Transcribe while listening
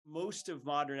most of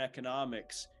modern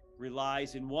economics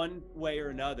relies in one way or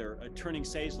another, turning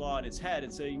Say's law on its head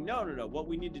and saying, no, what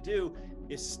we need to do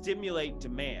is stimulate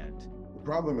demand. The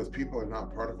problem is people are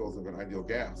not particles of an ideal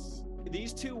gas.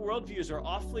 These two worldviews are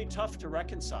awfully tough to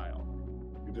reconcile.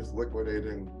 You're just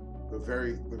liquidating the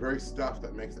very stuff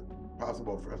that makes it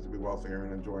possible for us to be wealthier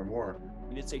and enjoy more.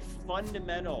 And it's a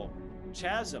fundamental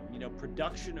chasm,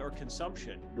 production or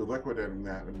consumption. You're liquidating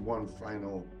that in one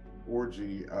final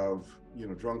orgy of,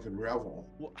 drunken revel.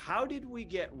 Well, how did we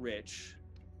get rich?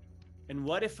 And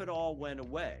what if it all went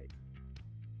away?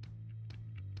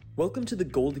 Welcome to the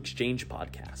Gold Exchange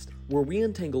Podcast, where we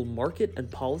untangle market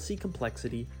and policy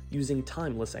complexity using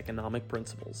timeless economic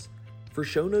principles. For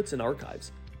show notes and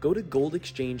archives, go to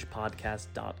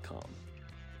goldexchangepodcast.com.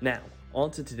 Now,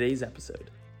 on to today's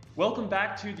episode. Welcome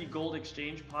back to the Gold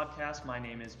Exchange Podcast. My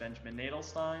name is Benjamin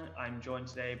Nadelstein. I'm joined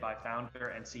today by founder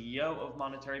and CEO of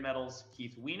Monetary Metals,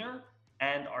 Keith Weiner,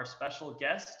 and our special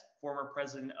guest, former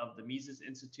president of the Mises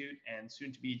Institute and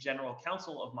soon-to-be general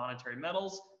counsel of Monetary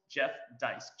Metals, Jeff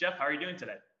Deist. Jeff, how are you doing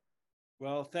today?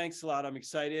 Well, thanks a lot. I'm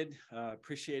excited.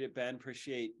 Appreciate it, Ben.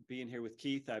 Appreciate being here with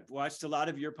Keith. I've watched a lot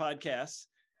of your podcasts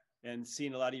and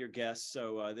seen a lot of your guests.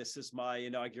 So this is my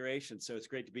inauguration. So it's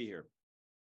great to be here.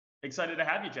 Excited to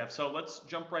have you, Jeff. So let's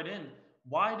jump right in.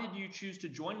 Why did you choose to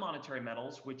join Monetary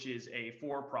Metals, which is a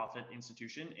for-profit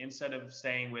institution, instead of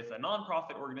staying with a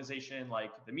nonprofit organization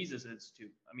like the Mises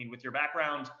Institute? I mean, with your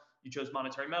background, you chose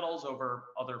Monetary Metals over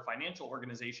other financial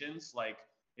organizations like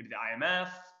maybe the IMF,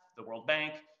 the World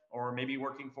Bank, or maybe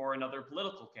working for another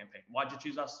political campaign. Why'd you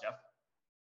choose us, Jeff?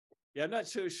 Yeah, I'm not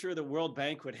so sure the World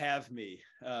Bank would have me,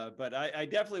 but I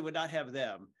definitely would not have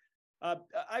them.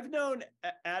 I've known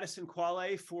Addison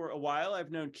Quale for a while. I've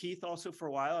known Keith also for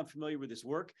a while. I'm familiar with his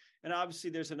work. And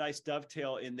obviously there's a nice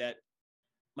dovetail in that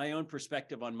my own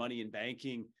perspective on money and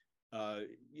banking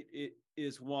it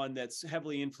is one that's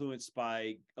heavily influenced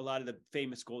by a lot of the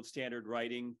famous gold standard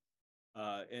writing.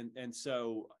 And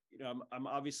so, I'm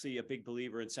obviously a big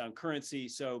believer in sound currency.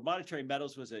 So Monetary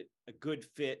Metals was a good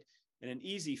fit and an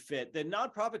easy fit. The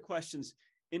nonprofit question's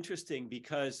interesting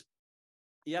because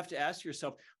you have to ask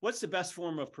yourself, what's the best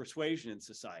form of persuasion in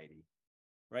society,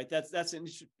 right? That's an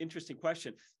interesting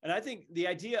question. And I think the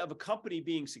idea of a company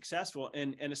being successful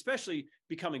and especially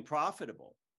becoming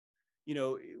profitable,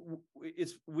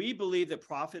 we believe that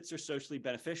profits are socially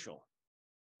beneficial.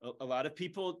 A lot of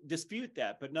people dispute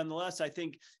that, but nonetheless, I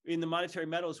think in the monetary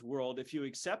metals world, if you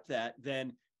accept that,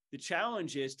 then the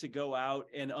challenge is to go out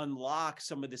and unlock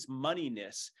some of this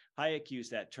moneyness. Hayek used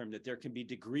that term, that there can be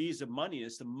degrees of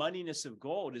moneyness. The moneyness of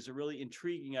gold is a really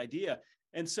intriguing idea.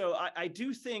 And so I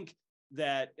do think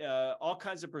that all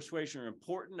kinds of persuasion are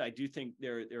important. I do think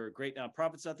there are great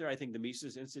nonprofits out there. I think the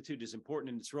Mises Institute is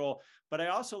important in its role. But I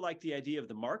also like the idea of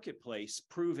the marketplace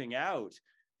proving out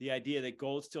the idea that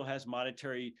gold still has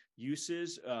monetary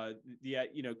uses.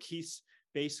 Keith's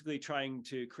basically trying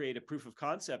to create a proof of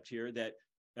concept here that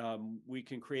we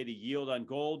can create a yield on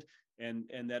gold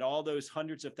and that all those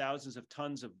hundreds of thousands of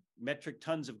metric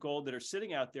tons of gold that are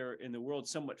sitting out there in the world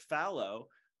somewhat fallow,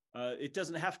 it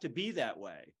doesn't have to be that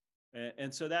way.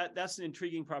 And so that's an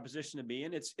intriguing proposition to me.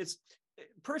 And it's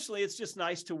personally, it's just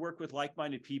nice to work with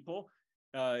like-minded people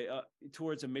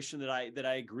towards a mission that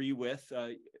I agree with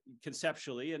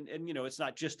conceptually. And it's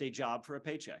not just a job for a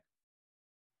paycheck.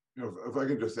 If I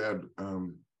can just add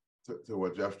to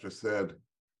what Jeff just said,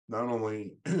 not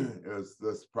only is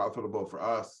this profitable for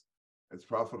us, it's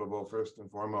profitable first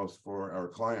and foremost for our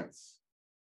clients.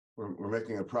 We're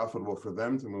making it profitable for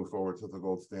them to move forward to the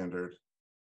gold standard,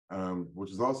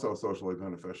 which is also socially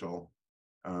beneficial,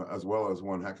 as well as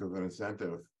one heck of an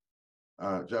incentive.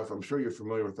 Jeff, I'm sure you're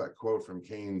familiar with that quote from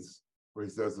Keynes, where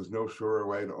he says there's no surer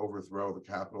way to overthrow the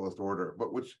capitalist order,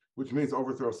 but which means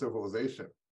overthrow civilization,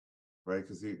 right?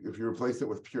 Because if you replace it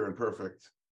with pure and perfect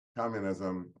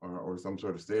communism or some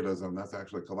sort of statism, that's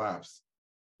actually collapse.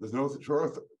 There's no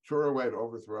surer way to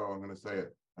overthrow, I'm going to say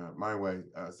it my way,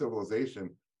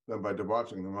 civilization than by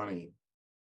debauching the money.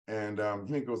 And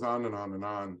he goes on and on and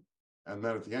on. And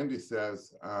then at the end he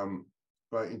says,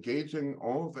 by engaging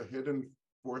all of the hidden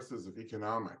forces of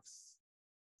economics,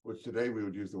 which today we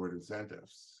would use the word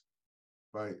incentives,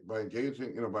 by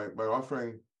engaging, by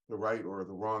offering the right or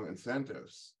the wrong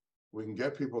incentives, we can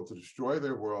get people to destroy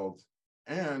their world.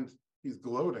 And he's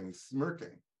gloating, he's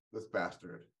smirking, this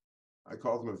bastard. I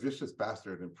called him a vicious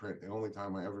bastard in print, the only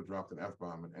time I ever dropped an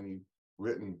F-bomb in any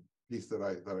written piece that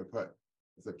I put.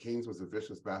 I said Keynes was a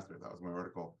vicious bastard. That was my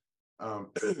article.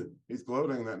 He's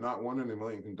gloating that not one in a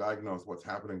million can diagnose what's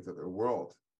happening to their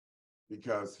world,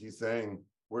 because he's saying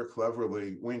we're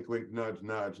cleverly, wink, wink, nudge,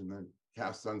 nudge, in the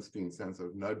Cass Sunstein sense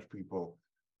of nudge people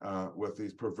with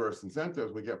these perverse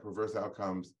incentives, we get perverse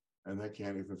outcomes, and they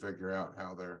can't even figure out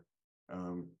how they're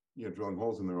drilling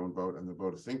holes in their own boat, and the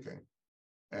boat is sinking.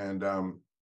 And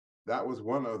that was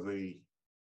one of the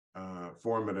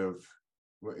formative,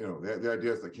 the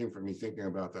ideas that came from me thinking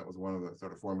about that was one of the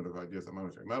sort of formative ideas of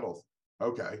monetary metals.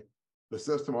 Okay, the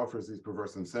system offers these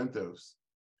perverse incentives.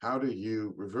 How do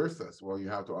you reverse this? Well, you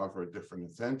have to offer a different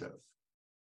incentive.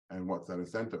 And what's that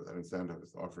incentive? That incentive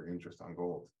is offering interest on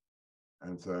gold.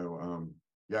 And so,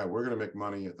 yeah, we're going to make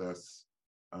money at this.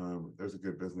 There's a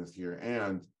good business here.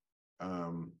 And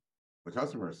the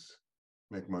customers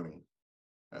make money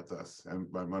at this.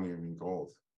 And by money, I mean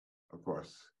gold, of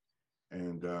course.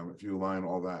 And if you align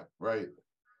all that right,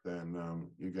 then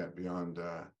you get beyond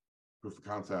proof of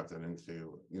concept and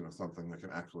into something that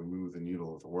can actually move the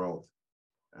needle of the world.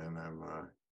 And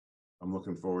I'm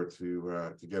looking forward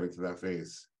to getting to that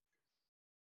phase.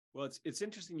 Well, it's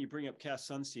interesting you bring up Cass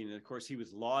Sunstein, and of course he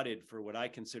was lauded for what I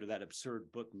consider that absurd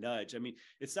book Nudge. I mean,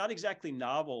 it's not exactly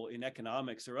novel in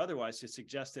economics or otherwise to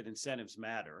suggest that incentives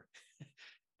matter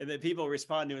and that people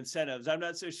respond to incentives. I'm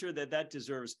not so sure that that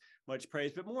deserves much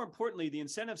praise, but more importantly, the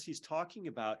incentives he's talking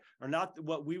about are not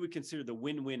what we would consider the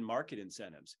win-win market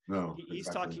incentives. No, He's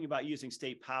exactly. talking about using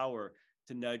state power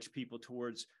to nudge people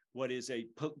towards what is a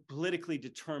politically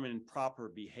determined proper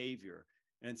behavior.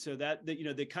 And so that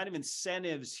the kind of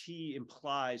incentives he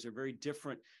implies are very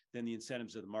different than the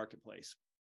incentives of the marketplace.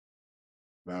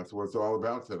 That's what it's all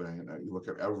about today. And you look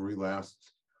at every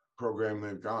last program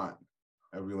they've got,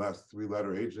 every last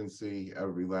three-letter agency,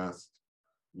 every last,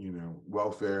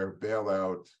 welfare,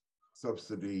 bailout,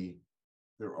 subsidy,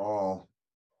 they're all,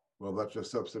 well, let's just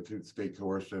substitute state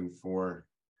coercion for,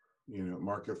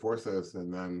 market forces.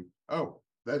 And then, oh,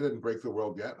 that didn't break the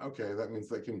world yet. Okay, that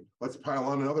means let's pile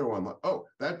on another one. Oh,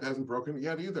 that hasn't broken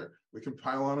yet either. We can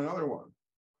pile on another one.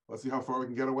 Let's see how far we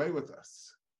can get away with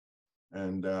this.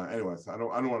 And anyways, I don't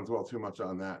want to dwell too much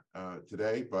on that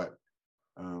today, but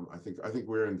I think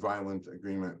we're in violent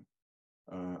agreement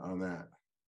on that.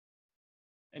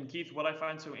 And Keith, what I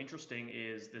find so interesting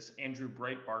is this Andrew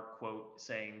Breitbart quote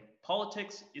saying,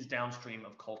 "Politics is downstream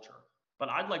of culture." But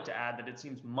I'd like to add that it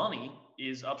seems money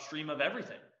is upstream of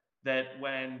everything. That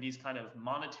when these kind of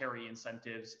monetary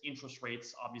incentives, interest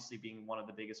rates obviously being one of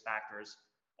the biggest factors,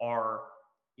 are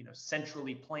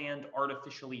centrally planned,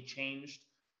 artificially changed,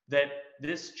 that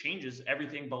this changes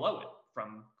everything below it,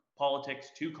 from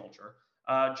politics to culture.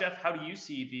 Jeff, how do you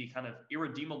see the kind of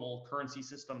irredeemable currency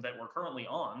system that we're currently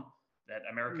on, that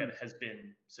America has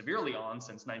been severely on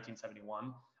since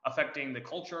 1971, affecting the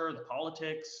culture, the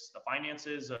politics, the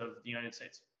finances of the United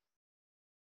States?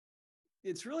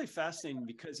 It's really fascinating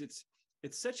because it's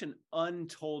such an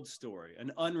untold story,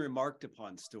 an unremarked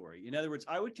upon story. In other words,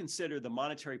 I would consider the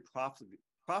monetary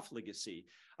profligacy,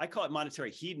 I call it monetary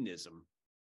hedonism,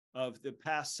 of the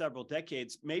past several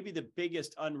decades, maybe the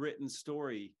biggest unwritten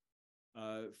story,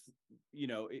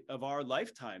 of our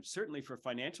lifetime, certainly for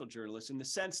financial journalists, in the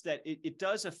sense that it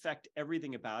does affect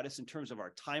everything about us in terms of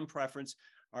our time preference,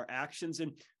 our actions,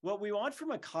 and what we want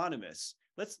from economists.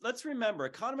 Let's remember,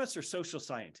 economists are social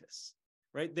scientists.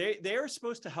 Right? They are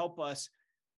supposed to help us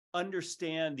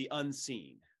understand the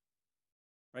unseen.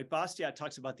 Right? Bastiat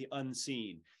talks about the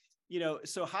unseen.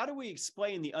 So how do we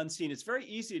explain the unseen? It's very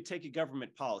easy to take a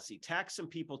government policy, tax some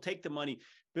people, take the money,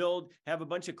 have a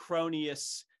bunch of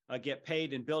cronyists get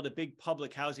paid and build a big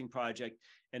public housing project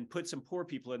and put some poor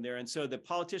people in there. And so the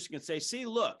politician can say, see,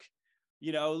 look,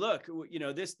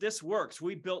 this works.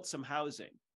 We built some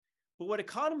housing. But what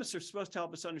economists are supposed to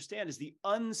help us understand is the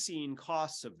unseen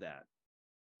costs of that.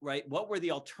 Right? What were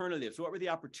the alternatives? What were the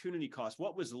opportunity costs?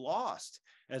 What was lost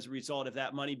as a result of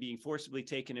that money being forcibly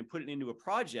taken and put it into a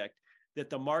project that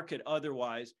the market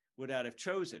otherwise would not have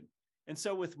chosen? And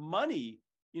so with money,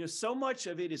 so much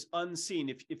of it is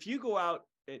unseen. If you go out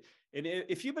and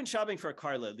if you've been shopping for a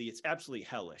car lately, it's absolutely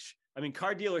hellish. I mean,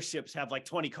 car dealerships have like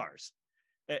 20 cars,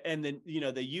 and then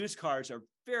the used cars are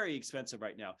very expensive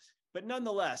right now. But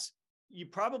nonetheless, you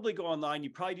probably go online, you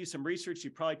probably do some research,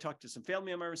 you probably talk to some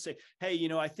family members, say, hey,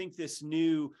 I think this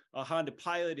new Honda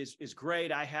Pilot is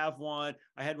great. I have one.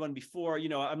 I had one before.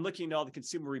 I'm looking at all the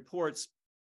consumer reports.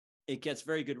 It gets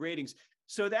very good ratings.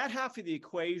 So that half of the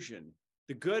equation,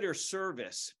 the good or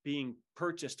service being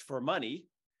purchased for money,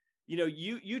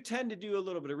 you tend to do a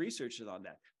little bit of research on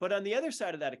that. But on the other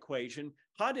side of that equation,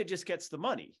 Honda just gets the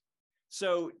money.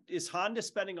 So is Honda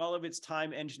spending all of its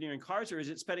time engineering cars, or is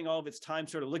it spending all of its time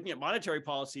sort of looking at monetary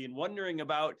policy and wondering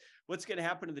about what's going to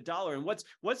happen to the dollar, and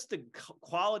what's the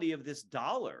quality of this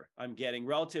dollar I'm getting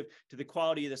relative to the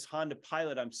quality of this Honda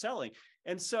Pilot I'm selling?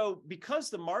 And so because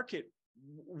the market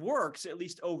works, at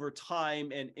least over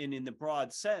time and in the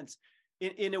broad sense,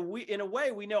 in a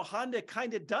way, we know Honda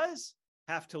kind of does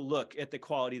have to look at the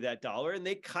quality of that dollar, and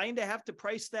they kind of have to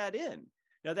price that in.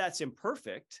 Now, that's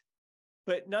imperfect,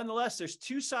 but nonetheless, there's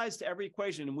two sides to every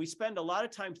equation. And we spend a lot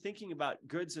of time thinking about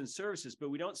goods and services, but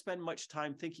we don't spend much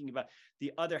time thinking about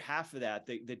the other half of that,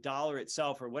 the dollar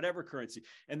itself or whatever currency.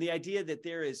 And the idea that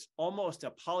there is almost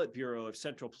a Politburo of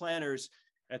central planners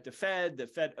at the Fed,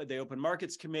 the Open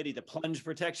Markets Committee, the Plunge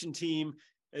Protection Team,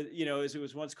 as it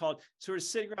was once called, sort of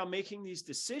sitting around making these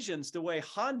decisions the way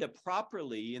Honda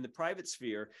properly in the private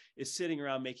sphere is sitting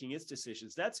around making its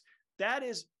decisions. That's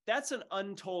an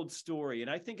untold story.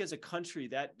 And I think as a country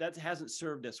that hasn't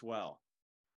served us well.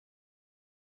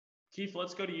 Keith,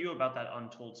 let's go to you about that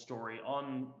untold story.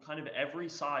 On kind of every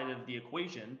side of the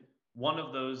equation, one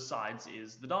of those sides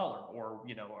is the dollar, or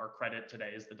our credit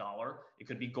today is the dollar. It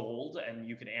could be gold, and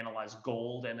you could analyze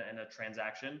gold and a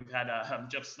transaction. We've had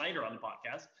Jeff Snyder on the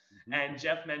podcast, and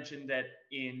Jeff mentioned that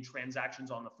in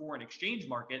transactions on the foreign exchange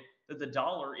market, that the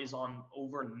dollar is on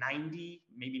over 90,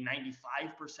 maybe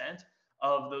 95%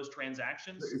 of those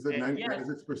transactions. Is it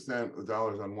 96% the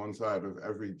dollars on one side of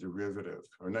every derivative,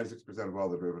 or 96% of all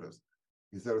the derivatives?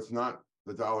 He said it's not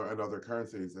the dollar and other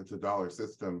currencies, it's a dollar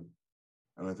system.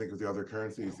 And I think of the other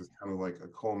currencies as kind of like a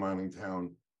coal mining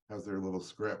town has their little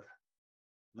script.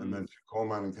 And then coal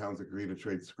mining towns agree to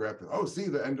trade script. Oh, see,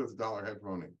 the end of the dollar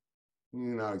hegemony.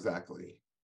 Not exactly.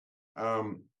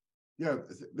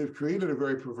 They've created a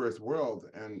very perverse world.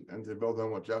 And to build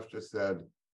on what Jeff just said,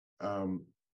 the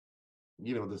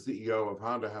CEO of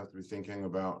Honda has to be thinking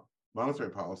about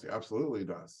monetary policy. Absolutely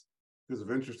does. Because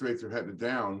if interest rates are headed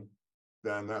down,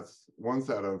 then that's one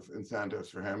set of incentives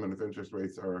for him. And if interest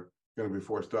rates are going to be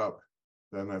forced up,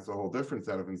 then that's a whole different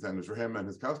set of incentives for him and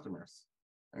his customers.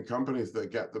 And companies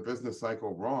that get the business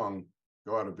cycle wrong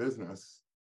go out of business.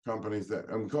 Companies that,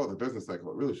 and we call it the business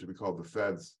cycle, it really should be called the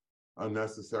Fed's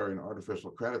unnecessary and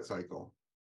artificial credit cycle.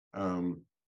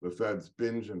 The Fed's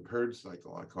binge and purge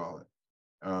cycle, I call it.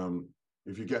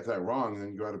 If you get that wrong,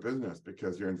 then you go out of business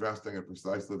because you're investing at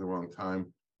precisely the wrong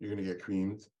time. You're going to get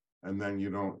creamed. And then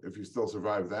if you still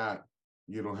survive that,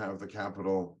 you don't have the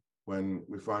capital when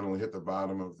we finally hit the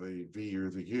bottom of the V or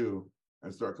the U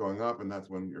and start going up. And that's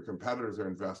when your competitors are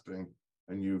investing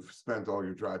and you've spent all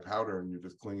your dry powder and you're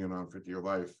just clinging on for dear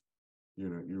life.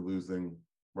 You're losing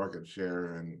market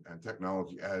share and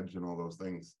technology edge and all those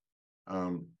things.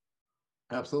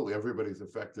 Absolutely, everybody's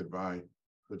affected by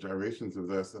the gyrations of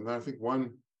this. And I think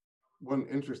one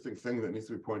interesting thing that needs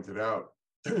to be pointed out,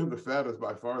 the Fed is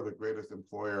by far the greatest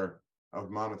employer of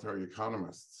monetary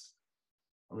economists.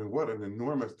 I mean, what an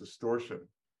enormous distortion.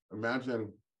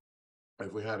 Imagine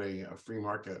if we had a free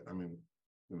market. I mean,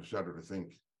 shudder to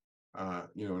think,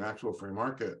 an actual free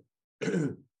market,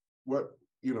 what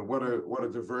a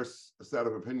diverse set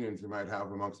of opinions you might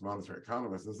have amongst monetary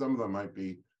economists. And some of them might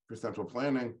be for central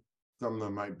planning, some of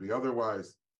them might be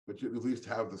otherwise, but you at least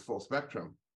have this full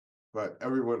spectrum. But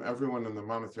everyone in the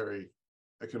monetary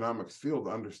economics field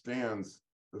understands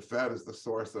the Fed is the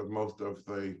source of most of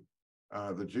the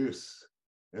juice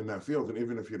in that field. And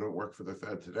even if you don't work for the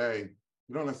Fed today,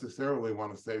 you don't necessarily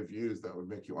want to say views that would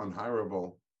make you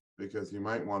unhirable, because you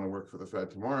might want to work for the Fed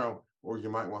tomorrow, or you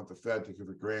might want the Fed to give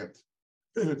a grant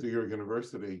to your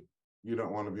university. You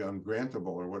don't want to be ungrantable,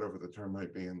 or whatever the term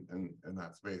might be in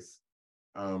that space.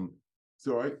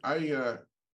 So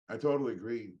I totally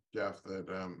agree, Jeff,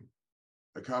 that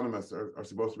economists are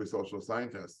supposed to be social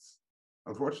scientists.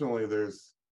 Unfortunately,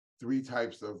 there's three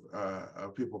types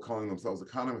of people calling themselves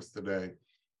economists today.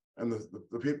 And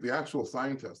the actual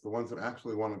scientists, the ones that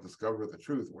actually want to discover the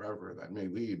truth, wherever that may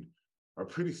lead, are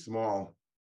pretty small.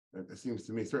 It seems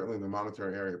to me, certainly in the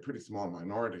monetary area, pretty small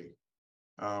minority.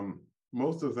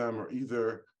 Most of them are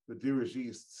either the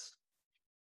dirigistes,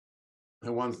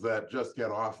 the ones that just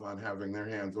get off on having their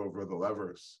hands over the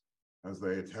levers as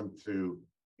they attempt to,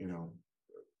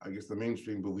 I guess the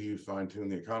mainstream believes fine-tune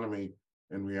the economy,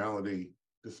 in reality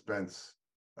dispense,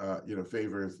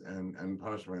 favors and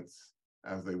punishments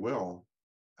as they will.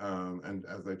 And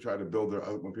as they try to build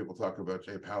when people talk about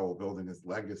Jay Powell building his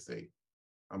legacy,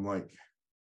 I'm like,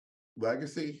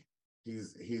 legacy?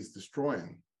 He's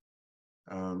destroying.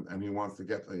 And he wants to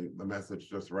get the message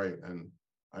just right. And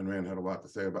Ayn Rand had a lot to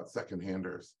say about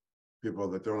second-handers, people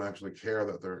that don't actually care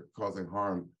that they're causing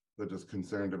harm, they're just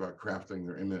concerned about crafting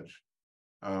their image.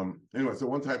 Anyway, so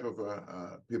one type of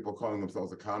people calling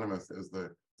themselves economists is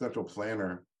the central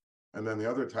planner. And then the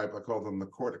other type, I call them the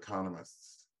court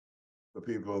economists, the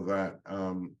people that,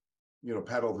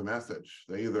 peddle the message.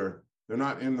 They're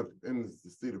not in the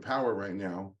seat of power right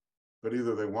now, but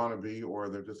either they want to be, or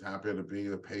they're just happy to be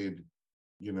a paid,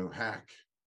 hack,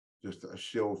 just a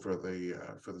shill for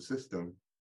the system.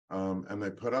 And they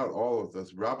put out all of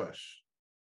this rubbish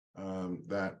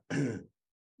that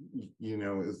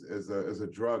is a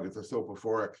drug. It's a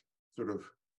soporific sort of.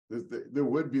 There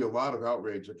would be a lot of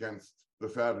outrage against the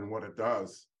Fed and what it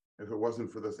does if it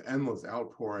wasn't for this endless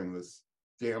outpouring, this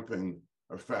damping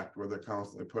effect where they're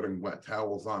constantly putting wet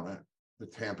towels on it to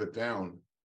tamp it down.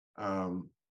 And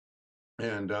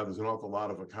there's an awful lot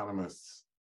of economists,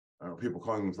 people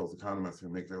calling themselves economists who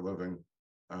make their living,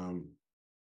 I'll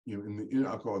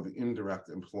call it the indirect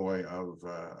employ of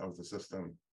the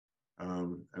system.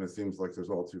 And it seems like there's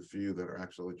all too few that are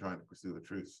actually trying to pursue the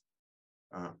truth.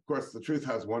 Of course, the truth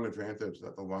has one advantage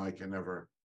that the lie can never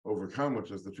overcome,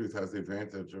 which is the truth has the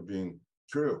advantage of being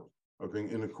true, of being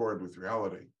in accord with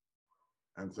reality.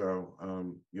 And so,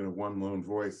 one lone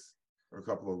voice or a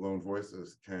couple of lone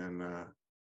voices can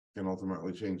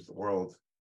ultimately change the world.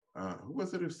 Who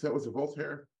was it who said, was it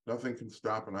Voltaire? Nothing can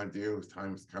stop an idea whose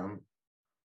time has come.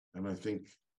 And I think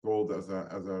gold as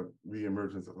a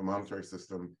reemergence of the monetary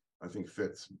system, I think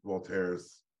fits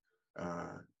Voltaire's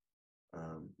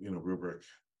rubric.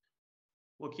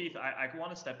 Well, Keith, I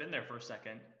want to step in there for a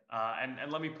second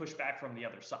and let me push back from the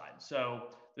other side. So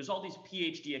there's all these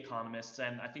PhD economists,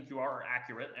 and I think you are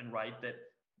accurate and right that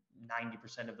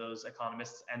 90% of those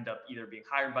economists end up either being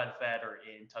hired by the Fed or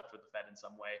in touch with the Fed in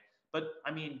some way. But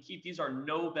I mean, Keith, these are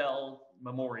Nobel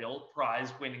Memorial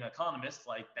Prize winning economists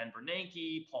like Ben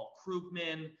Bernanke, Paul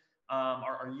Krugman.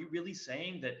 Are you really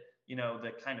saying that,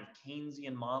 the kind of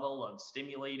Keynesian model of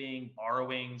stimulating,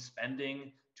 borrowing,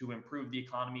 spending to improve the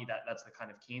economy, that's the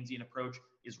kind of Keynesian approach,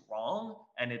 is wrong,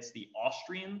 and it's the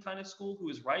Austrian kind of school who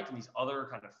is right, and these other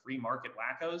kind of free market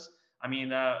wackos? I mean,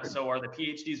 so are the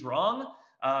PhDs wrong?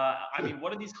 I mean,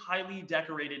 what are these highly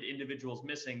decorated individuals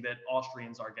missing that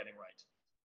Austrians are getting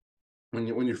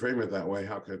right? When you frame it that way,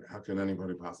 how can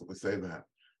anybody possibly say that?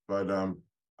 But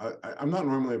I'm not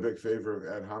normally a big favor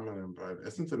of ad hominem, but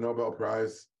isn't the Nobel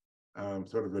Prize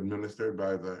sort of administered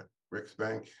by the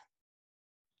Riksbank?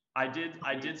 I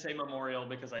did say memorial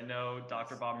because I know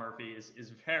Dr. Bob Murphy is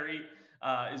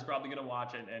probably going to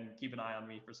watch it and keep an eye on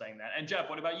me for saying that. And Jeff,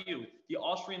 what about you? The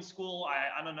Austrian school,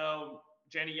 I don't know.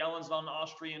 Janet Yellen's not an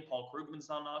Austrian. Paul Krugman's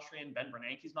not an Austrian. Ben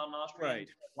Bernanke's not an Austrian. Right.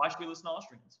 Why should we listen to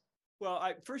Austrians? Well,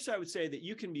 first I would say that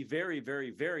you can be very,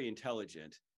 very, very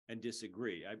intelligent and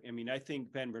disagree. I mean, I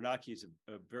think Ben Bernanke is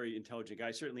a very intelligent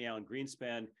guy. Certainly Alan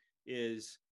Greenspan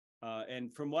is.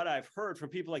 And from what I've heard from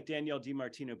people like Danielle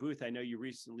DiMartino Booth, I know you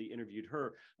recently interviewed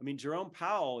her. I mean, Jerome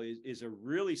Powell is a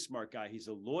really smart guy. He's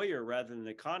a lawyer rather than an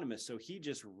economist. So he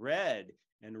just read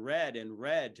and read and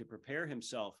read to prepare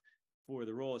himself for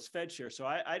the role as Fed chair. So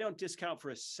I don't discount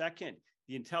for a second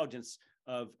the intelligence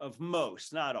of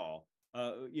most, not all,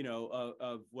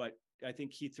 of what I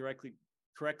think Keith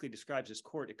correctly describes as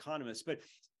court economists. But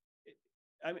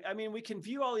I mean, we can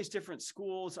view all these different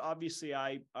schools. Obviously,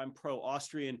 I'm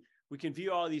pro-Austrian. We can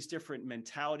view all these different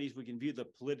mentalities. We can view the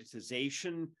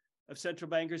politicization of central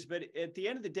bankers. But at the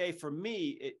end of the day, for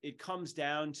me, it comes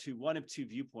down to one of two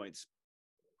viewpoints.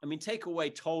 I mean, take away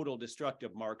total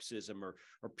destructive Marxism or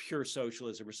pure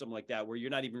socialism or something like that, where you're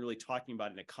not even really talking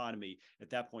about an economy at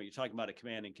that point. You're talking about a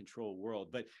command and control world.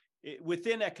 But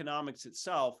within economics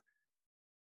itself,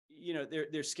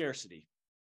 there's scarcity.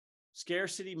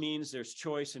 Scarcity means there's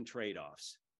choice and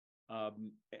trade-offs.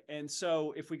 And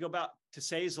so if we go back to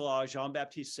Say's law,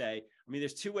 Jean-Baptiste Say, I mean,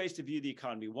 there's two ways to view the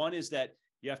economy. One is that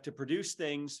you have to produce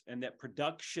things and that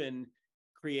production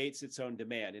creates its own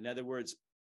demand. In other words,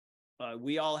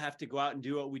 we all have to go out and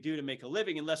do what we do to make a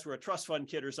living, unless we're a trust fund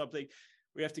kid or something.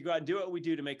 We have to go out and do what we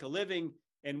do to make a living.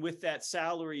 And with that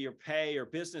salary or pay or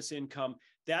business income,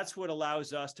 that's what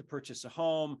allows us to purchase a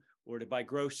home or to buy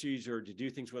groceries or to do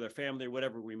things with our family or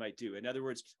whatever we might do. In other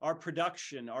words, our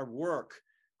production, our work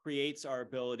creates our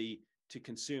ability to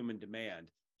consume and demand.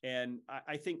 And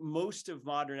I think most of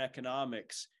modern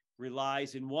economics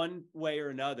relies in one way or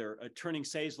another, turning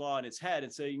Say's law on its head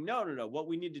and saying, no, what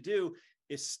we need to do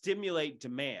is stimulate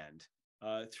demand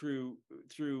through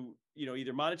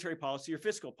either monetary policy or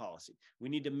fiscal policy. We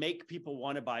need to make people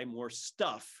want to buy more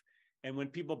stuff. And when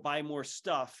people buy more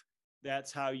stuff,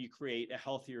 that's how you create a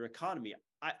healthier economy.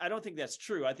 I don't think that's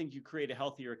true. I think you create a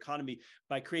healthier economy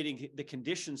by creating the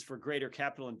conditions for greater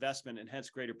capital investment and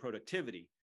hence greater productivity.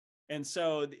 And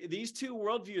so these two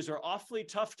worldviews are awfully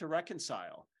tough to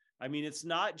reconcile. I mean, it's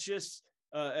not just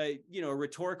a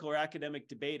rhetorical or academic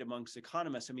debate amongst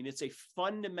economists. I mean, it's a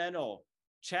fundamental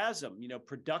chasm,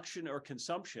 production or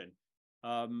consumption.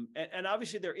 And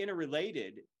obviously they're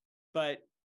interrelated, but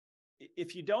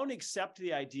if you don't accept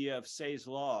the idea of Say's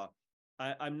law,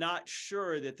 I'm not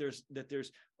sure that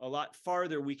there's a lot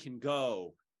farther we can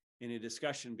go in a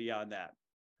discussion beyond that.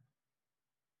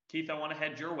 Keith, I want to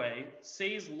head your way.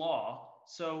 Say's law.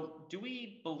 So, do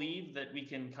we believe that we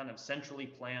can kind of centrally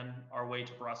plan our way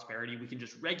to prosperity? We can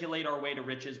just regulate our way to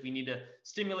riches. We need to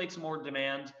stimulate some more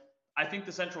demand. I think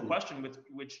the central question, with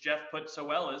which Jeff put so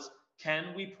well, is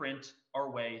can we print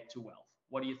our way to wealth?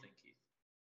 What do you think,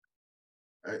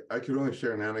 Keith? I can only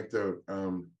share an anecdote.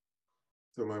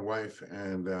 So my wife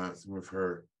and some of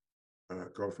her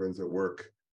girlfriends at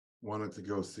work wanted to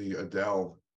go see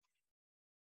Adele,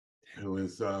 who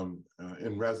is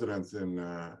in residence in,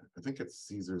 I think it's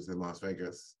Caesars in Las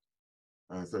Vegas.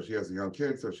 So she has a young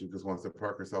kid, so she just wants to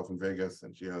park herself in Vegas,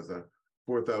 and she has a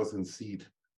 4,000 seat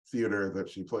theater that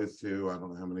she plays to, I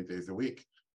don't know how many days a week,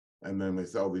 and then they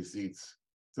sell these seats.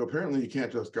 So apparently you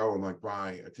can't just go and like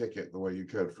buy a ticket the way you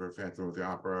could for Phantom of the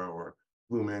Opera or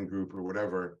Blue Man Group or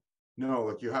whatever. No,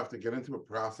 like you have to get into a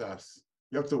process.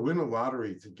 You have to win a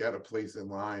lottery to get a place in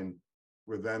line,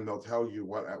 where then they'll tell you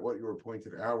what your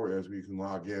appointed hour is, where you can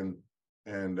log in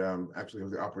and actually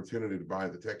have the opportunity to buy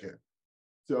the ticket.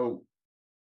 So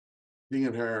being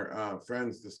and her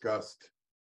friends discussed,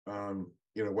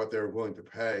 what they were willing to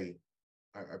pay.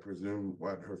 I presume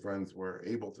what her friends were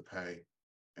able to pay.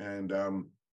 And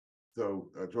so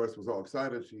Joyce was all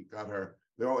excited. She got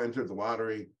they all entered the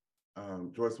lottery.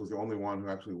 Joyce was the only one who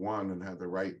actually won and had the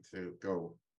right to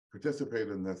go participate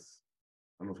in this.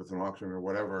 I don't know if it's an auction or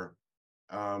whatever.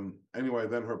 Anyway,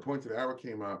 then her appointed hour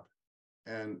came up,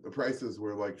 and the prices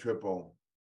were like triple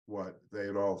what they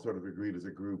had all sort of agreed as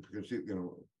a group, because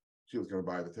she was going to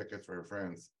buy the tickets for her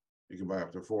friends. You can buy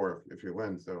up to 4 if you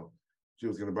win. So she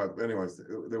was going to buy. Anyways,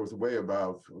 there was way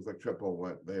above. It was like triple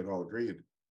what they had all agreed.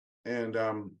 And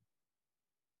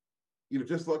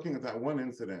just looking at that one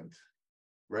incident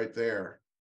right there,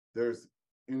 there's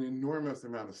an enormous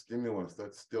amount of stimulus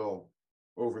that's still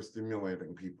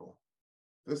overstimulating people.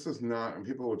 This is not, and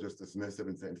people will just dismiss it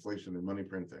and say inflation and money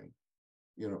printing.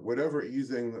 Whatever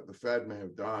easing that the Fed may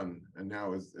have done, and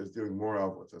now is doing more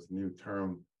of with this new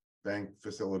term bank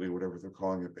facility, whatever they're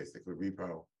calling it, basically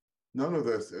repo. None of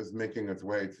this is making its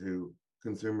way to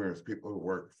consumers, people who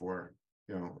work for,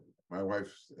 my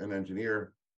wife's an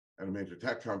engineer at a major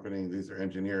tech company. These are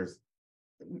engineers.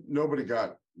 Nobody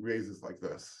got raises like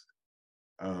this.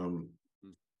 Who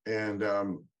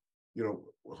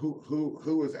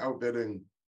is outbidding,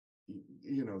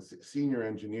 senior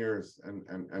engineers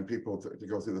and people to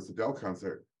go see this Adele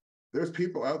concert? There's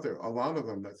people out there, a lot of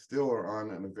them, that still are on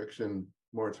an eviction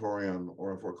moratorium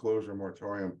or a foreclosure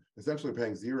moratorium, essentially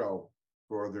paying zero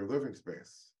for their living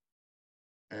space.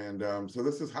 And so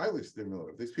this is highly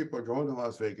stimulative. These people are going to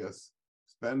Las Vegas,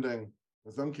 spending,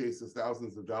 in some cases,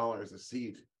 thousands of dollars a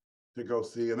seat to go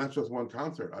see, and that's just one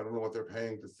concert. I don't know what they're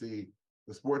paying to see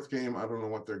the sports game. I don't know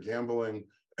what they're gambling.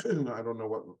 I don't know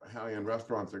what high-end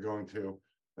restaurants they're going to.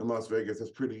 In Las Vegas,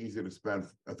 it's pretty easy to spend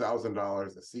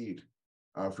 $1,000 a seat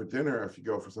for dinner if you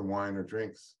go for some wine or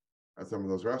drinks at some of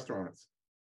those restaurants.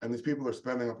 And these people are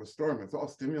spending up a storm. It's all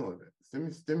stimulated.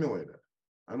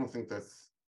 I don't think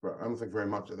very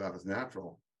much of that is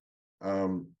natural.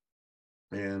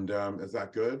 Is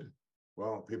that good?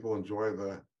 Well, people enjoy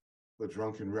the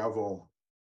drunken revel.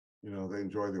 They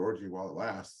enjoy the orgy while it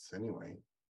lasts anyway.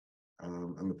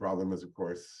 And the problem is, of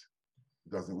course,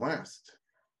 it doesn't last.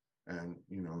 And,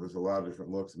 there's a lot of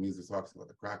different looks. Mises talks about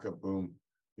the crack-up boom.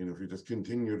 If you just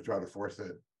continue to try to force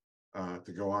it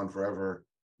to go on forever,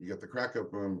 you get the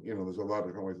crack-up boom. There's a lot of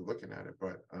different ways of looking at it.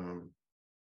 But,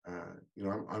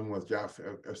 I'm with Jeff.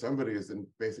 If somebody is in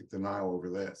basic denial over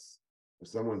this, if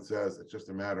someone says it's just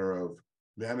a matter of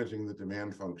managing the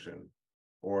demand function,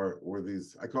 or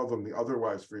these, I call them the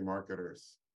otherwise free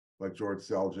marketers, like George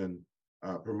Selgin,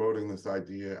 promoting this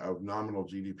idea of nominal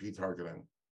GDP targeting.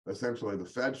 Essentially, the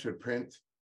Fed should print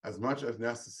as much as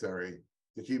necessary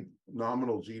to keep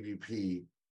nominal GDP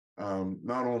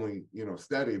not only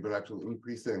steady, but actually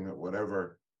increasing at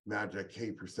whatever magic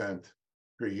K%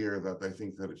 per year that they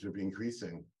think that it should be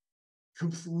increasing.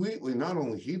 Completely not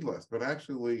only heedless, but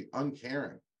actually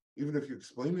uncaring. Even if you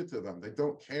explain it to them, they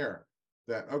don't care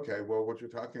that, okay, well, what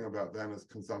you're talking about then is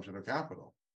consumption of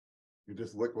capital. You're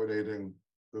just liquidating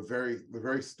the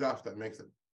very stuff that makes it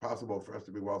possible for us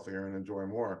to be wealthier and enjoy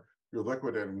more. You're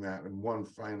liquidating that in one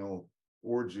final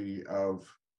orgy of,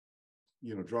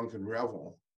 drunken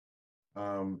revel.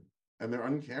 And they're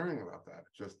uncaring about that.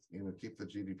 Just, keep the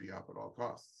GDP up at all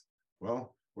costs.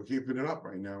 Well, we're keeping it up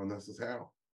right now, and this is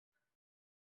how.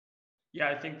 Yeah,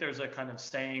 I think there's a kind of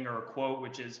saying or a quote,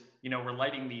 which is, we're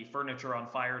lighting the furniture on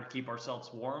fire to keep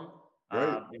ourselves warm.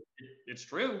 Right. It's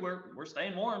true. We're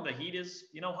staying warm. The heat is,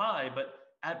 high, but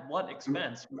at what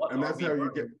expense? And that's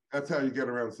how you get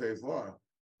around Say's law,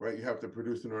 right? You have to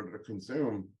produce in order to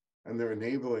consume. and they're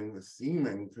enabling the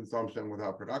seeming consumption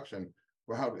without production.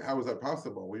 Well, how is that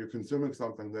possible? Well, you're consuming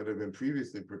something that had been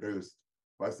previously produced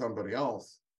by somebody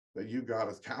else that you got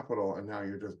as capital, and now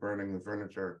you're just burning the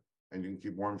furniture and you can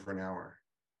keep warm for an hour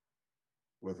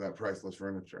with that priceless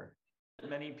furniture.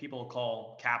 Many people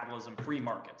call capitalism free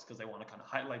markets because they want to kind of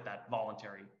highlight that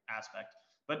voluntary aspect.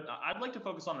 But I'd like to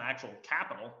focus on the actual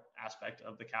capital aspect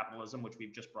of the capitalism, which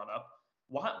we've just brought up.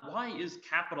 Why is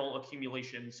capital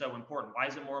accumulation so important? Why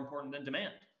is it more important than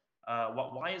demand?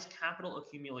 Why is capital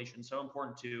accumulation so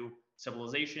important to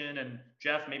civilization? And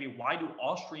Jeff, maybe why do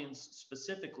Austrians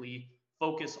specifically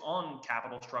focus on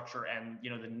capital structure and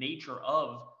the nature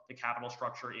of the capital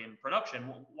structure in production?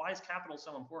 Why is capital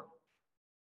so important?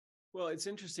 Well, it's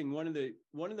interesting. One of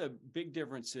the big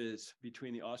differences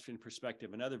between the Austrian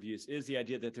perspective and other views is the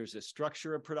idea that there's a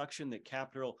structure of production, that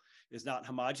capital is not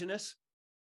homogeneous,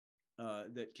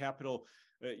 that capital,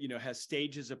 has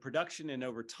stages of production, and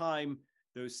over time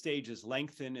those stages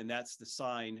lengthen, and that's the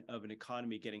sign of an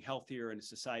economy getting healthier and a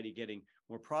society getting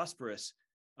more prosperous.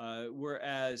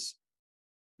 Whereas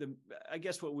I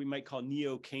guess what we might call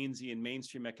neo-Keynesian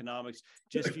mainstream economics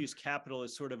just views capital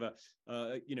as sort of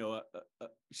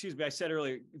excuse me, I said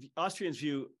earlier, the Austrians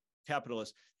view capital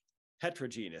as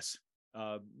heterogeneous.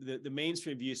 The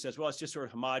mainstream view says, well, it's just sort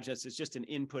of homogeneous. It's just an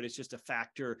input. It's just a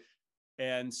factor.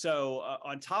 And so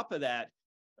on top of that,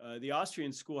 the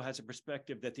Austrian school has a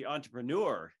perspective that the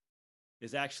entrepreneur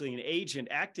is actually an agent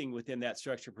acting within that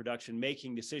structure of production,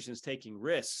 making decisions, taking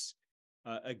risks.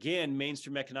 Again,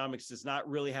 mainstream economics does not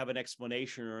really have an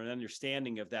explanation or an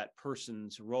understanding of that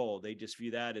person's role. They just view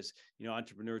that as,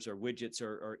 entrepreneurs are widgets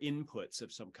or inputs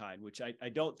of some kind, which I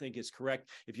don't think is correct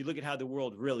if you look at how the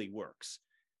world really works.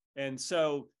 And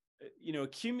so,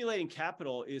 accumulating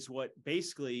capital is what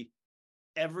basically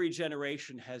every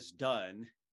generation has done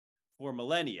for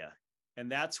millennia. And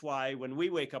that's why when we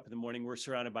wake up in the morning, we're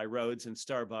surrounded by roads and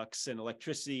Starbucks and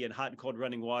electricity and hot and cold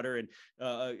running water and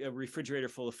a refrigerator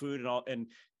full of food and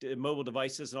mobile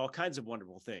devices and all kinds of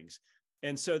wonderful things.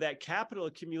 And so that capital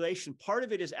accumulation, part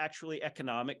of it is actually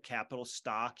economic capital,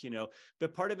 stock,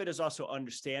 but part of it is also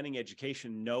understanding,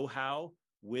 education, know-how,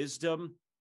 wisdom.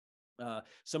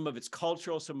 Some of it's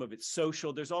cultural, some of it's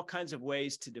social. There's all kinds of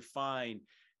ways to define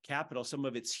capital. Some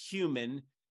of it's human,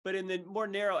 but in the more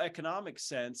narrow economic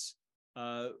sense,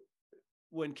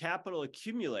 when capital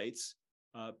accumulates,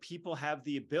 people have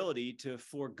the ability to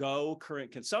forego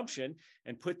current consumption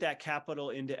and put that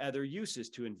capital into other uses,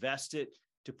 to invest it,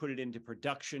 to put it into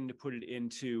production, to put it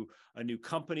into a new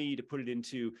company, to put it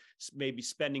into maybe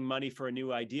spending money for a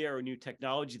new idea or a new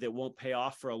technology that won't pay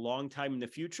off for a long time in the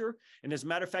future. And as a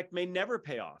matter of fact, may never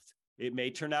pay off. It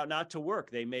may turn out not to work.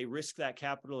 They may risk that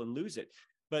capital and lose it.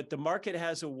 But the market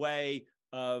has a way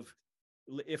of,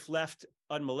 if left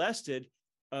unmolested,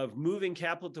 of moving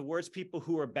capital towards people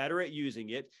who are better at using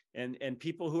it, and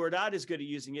people who are not as good at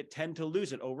using it tend to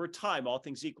lose it over time, all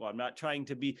things equal. I'm not trying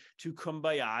to be too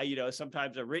kumbaya.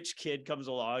 Sometimes a rich kid comes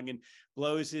along and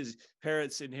blows his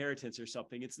parents' inheritance or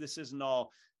something. This isn't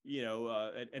all,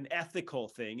 an ethical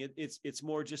thing. It's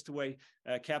more just the way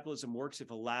capitalism works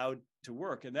if allowed to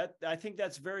work. And that, I think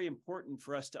that's very important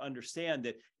for us to understand,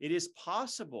 that it is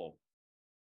possible,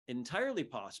 entirely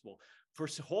possible, for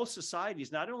whole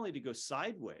societies not only to go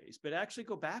sideways, but actually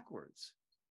go backwards.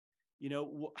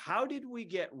 How did we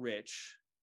get rich?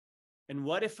 And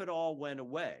what if it all went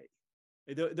away?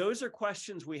 Those are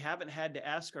questions we haven't had to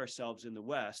ask ourselves in the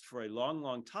West for a long,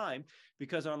 long time,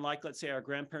 because unlike, let's say, our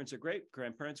grandparents or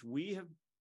great-grandparents, we have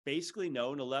basically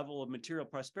known a level of material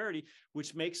prosperity,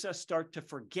 which makes us start to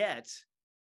forget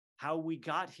how we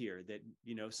got here, that,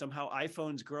 somehow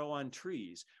iPhones grow on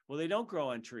trees. Well, they don't grow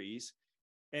on trees.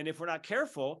 And if we're not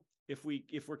careful, if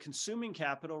we're consuming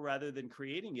capital rather than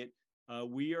creating it,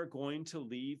 we are going to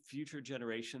leave future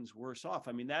generations worse off.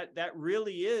 I mean, that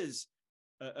really is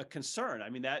a concern. I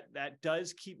mean, that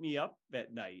does keep me up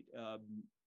at night.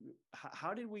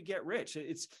 How did we get rich?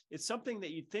 It's something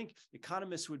that you'd think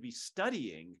economists would be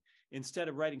studying instead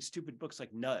of writing stupid books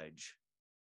like Nudge.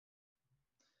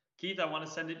 Keith, I want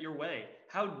to send it your way.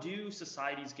 How do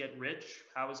societies get rich?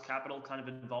 How is capital kind of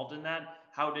involved in that?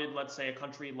 How did, let's say, a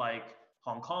country like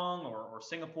Hong Kong or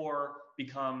Singapore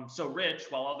become so rich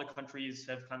while other countries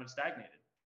have kind of stagnated?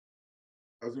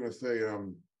 I was going to say,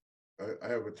 I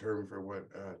have a term for what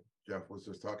Jeff was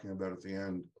just talking about at the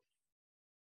end,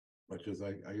 which is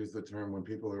I use the term when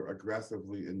people are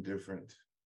aggressively indifferent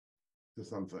to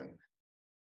something.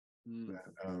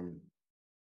 That,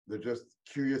 they're just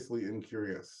curiously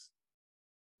incurious.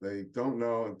 They don't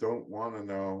know and don't want to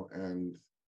know, and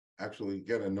actually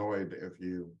get annoyed if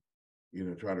you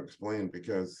try to explain,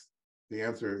 because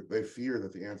they fear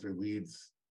that the answer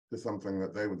leads to something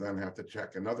that they would then have to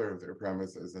check another of their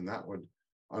premises, and that would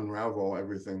unravel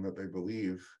everything that they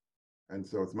believe. And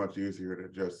so it's much easier to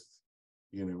just,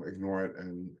 ignore it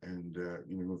and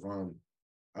move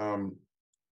on.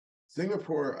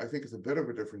 Singapore, I think, is a bit of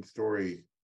a different story.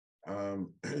 Was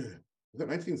it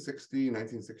 1960,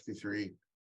 1963? There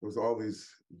was all these,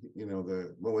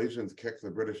 the Malaysians kicked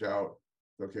the British out.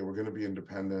 Okay, we're going to be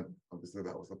independent. Obviously,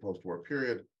 that was the post-war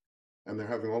period. And they're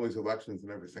having all these elections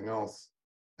and everything else.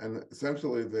 And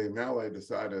essentially, the Malay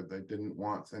decided they didn't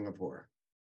want Singapore.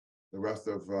 The rest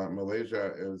of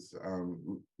Malaysia is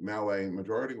Malay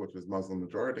majority, which is Muslim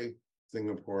majority.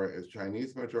 Singapore is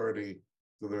Chinese majority.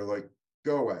 So they're like,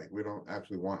 go away. We don't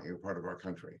actually want you part of our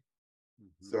country.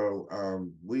 Mm-hmm. So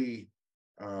Lee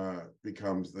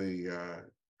becomes the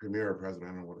premier president,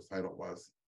 I don't know what his title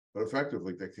was, but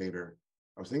effectively dictator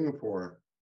of Singapore.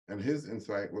 And his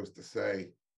insight was to say,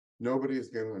 nobody is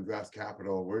going to invest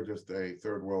capital. We're just a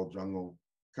third world jungle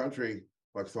country,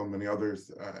 like so many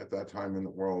others at that time in the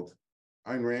world.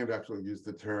 Ayn Rand actually used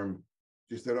the term,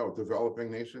 she said, oh,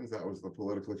 developing nations, that was the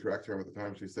politically correct term at the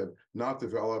time. She said, not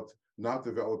developed, not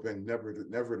developing, never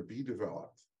to be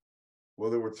developed. Well,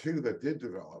 there were two that did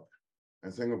develop,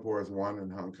 and Singapore is one,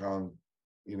 and Hong Kong,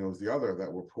 is the other,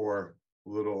 that were poor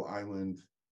little island,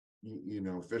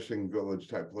 fishing village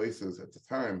type places at the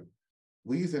time.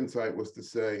 Lee's insight was to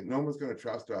say, no one's going to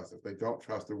trust us if they don't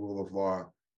trust the rule of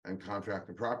law and contract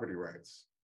and property rights.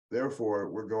 Therefore,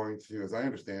 we're going to, as I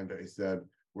understand it, he said,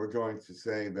 we're going to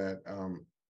say that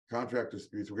contract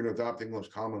disputes, we're going to adopt English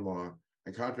common law,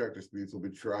 and contract disputes will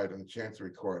be tried in the Chancery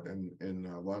Court in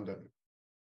London.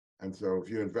 And so if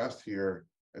you invest here,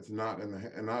 it's not in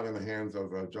the hands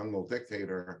of a jungle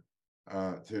dictator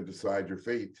to decide your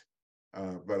fate,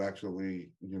 but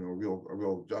actually, a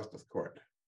real justice court.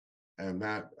 And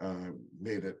that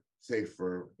made it safe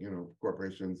for,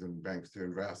 corporations and banks to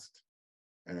invest.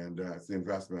 And it's the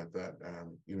investment that,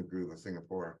 grew the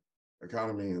Singapore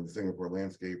economy and the Singapore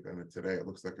landscape. And today it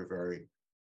looks like for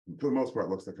the most part,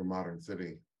 looks like a modern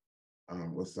city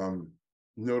with some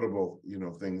notable,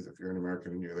 things. If you're an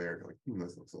American and you're there, you're like,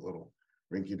 this looks a little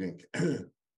rinky-dink.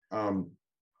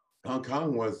 Hong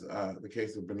Kong was the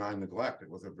case of benign neglect. It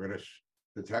was a British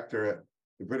protectorate.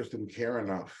 The British didn't care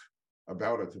enough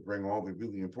about it to bring all the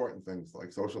really important things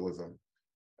like socialism.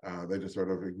 They just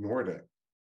sort of ignored it.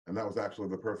 And that was actually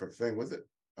the perfect thing. Was it,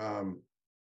 what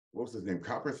was his name,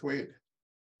 Copperthwaite?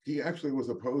 He actually was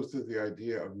opposed to the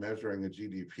idea of measuring a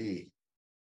GDP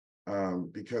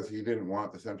because he didn't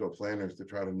want the central planners to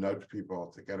try to nudge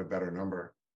people to get a better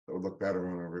number that would look better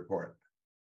on a report.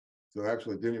 So they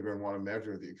actually didn't even want to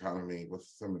measure the economy with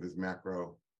some of these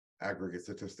macro aggregate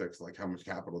statistics, like how much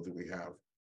capital do we have?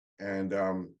 And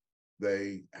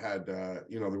they had, the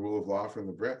rule of law from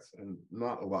the Brits and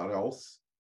not a lot else.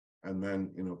 And then,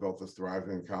 built this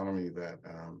thriving economy that,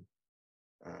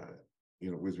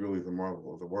 was really the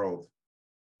marvel of the world,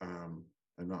 and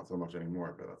not so much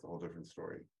anymore, but that's a whole different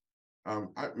story.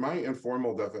 My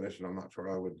informal definition, I'm not sure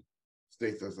I would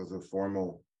state this as a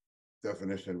formal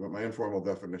definition, but my informal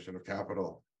definition of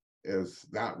capital is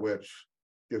that which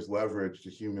gives leverage to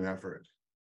human effort,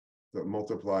 that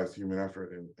multiplies human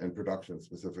effort and production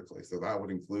specifically. So that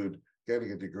would include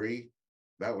getting a degree,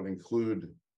 that would include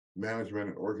management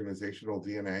and organizational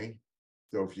DNA.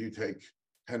 So if you take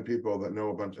 10 people that know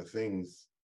a bunch of things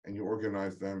and you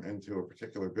organize them into a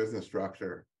particular business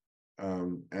structure,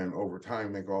 and over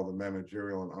time make all the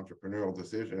managerial and entrepreneurial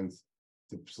decisions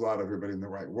to slot everybody in the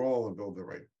right role and build the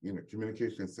right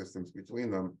communication systems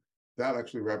between them, that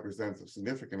actually represents a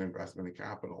significant investment in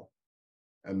capital.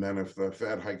 And then if the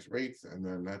Fed hikes rates and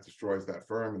then that destroys that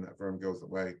firm and that firm goes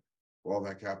away, well,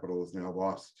 that capital is now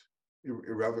lost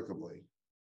irrevocably.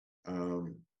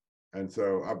 And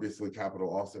so obviously capital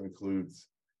also includes,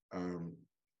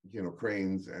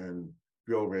 cranes and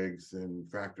drill rigs and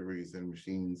factories and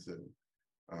machines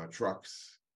and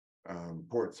trucks,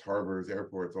 ports, harbors,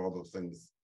 airports, all those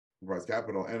things provides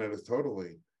capital. And it is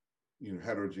totally,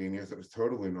 heterogeneous. It is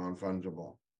totally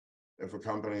non-fungible. If a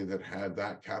company that had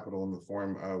that capital in the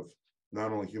form of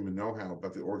not only human know-how,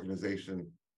 but the organization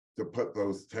to put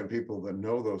those 10 people that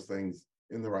know those things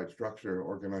in the right structure,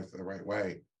 organized in the right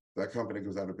way, that company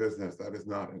goes out of business. That is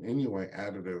not in any way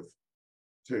additive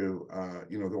to,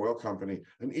 the oil company.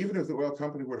 And even if the oil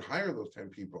company would hire those 10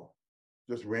 people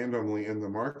just randomly in the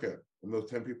market, and those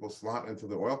 10 people slot into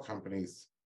the oil company's,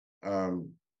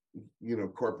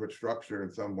 corporate structure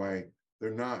in some way,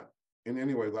 they're not in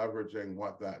any way leveraging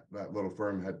what that little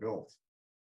firm had built.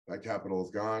 That capital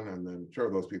is gone, and then sure,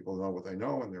 those people know what they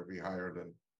know, and they're rehired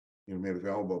and made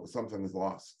available, but something is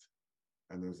lost,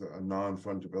 and there's a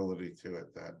non-fungibility to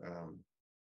it that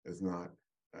is not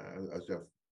as Jeff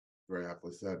very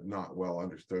aptly said, not well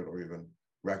understood or even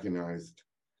recognized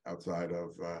outside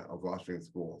of Austrian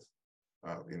schools.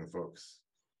 Folks,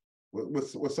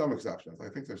 with some exceptions. I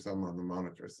think there's some on the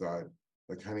monitor side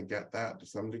that kind of get that to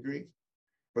some degree,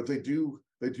 but they do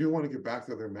want to get back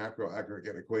to their macro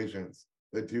aggregate equations.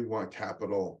 They do want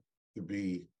capital to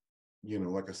be,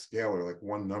 like a scalar, like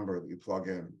one number that you plug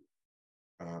in,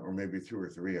 or maybe two or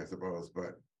three, I suppose,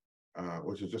 but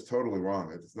which is just totally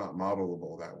wrong. It's not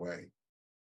modelable that way.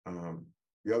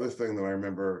 The other thing that I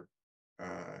remember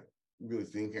really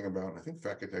thinking about, and I think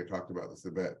Ep-58 talked about this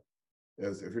a bit,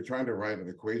 is if you're trying to write an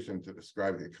equation to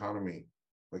describe the economy,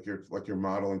 like you're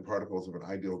modeling particles of an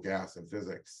ideal gas in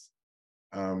physics.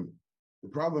 The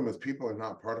problem is people are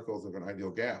not particles of an ideal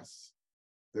gas.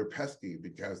 They're pesky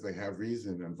because they have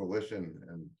reason and volition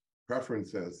and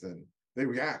preferences, and they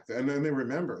react, and then they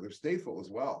remember. They're stateful as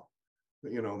well.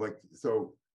 You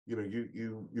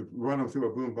run them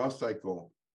through a boom bust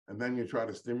cycle, and then you try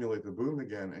to stimulate the boom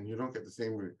again, and you don't get the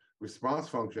same response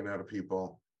function out of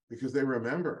people because they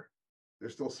remember. They're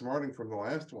still smarting from the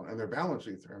last one, and their balance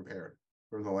sheets are impaired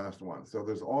from the last one. So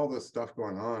there's all this stuff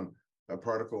going on that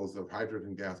particles of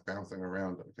hydrogen gas bouncing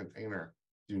around a container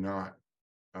do not,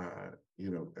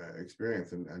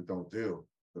 experience and don't do,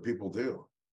 but people do.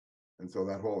 And so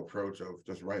that whole approach of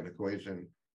just write an equation,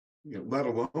 let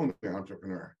alone the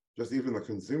entrepreneur, just even the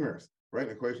consumers, write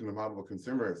an equation to model the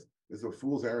consumers is a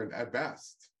fool's errand at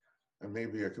best, and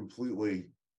maybe a completely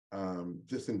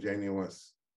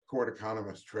disingenuous court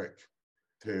economist trick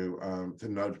to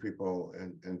nudge people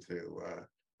into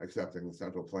accepting the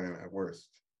central plan at worst.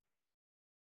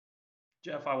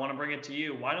 Jeff, I want to bring it to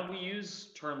you. Why don't we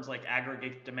use terms like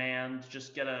aggregate demand,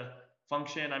 just get a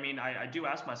function? I mean, I do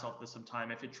ask myself this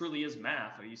sometime. If it truly is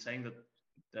math, are you saying that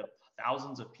the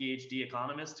thousands of PhD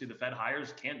economists who the Fed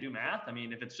hires can't do math? I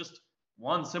mean, if it's just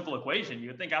one simple equation, you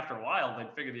would think after a while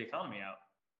they'd figure the economy out.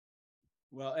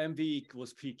 Well, MV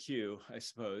equals PQ, I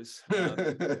suppose.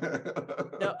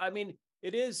 No, I mean,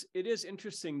 it is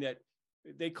interesting that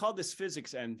they call this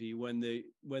physics envy when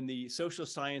the social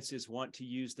sciences want to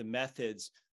use the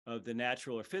methods of the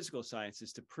natural or physical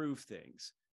sciences to prove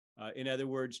things. In other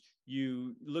words,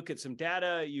 you look at some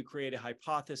data, you create a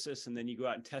hypothesis, and then you go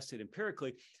out and test it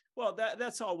empirically. Well,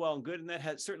 that's all well and good, and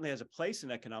that certainly has a place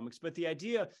in economics. But the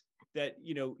idea that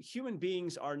human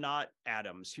beings are not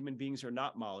atoms, human beings are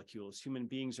not molecules, human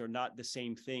beings are not the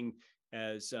same thing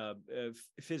as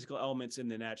physical elements in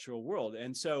the natural world.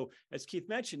 And so, as Keith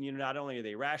mentioned, not only are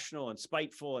they rational and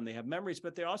spiteful and they have memories,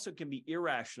 but they also can be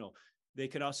irrational. They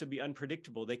can also be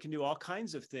unpredictable. They can do all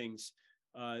kinds of things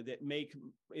that make,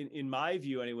 in my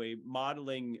view anyway,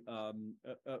 modeling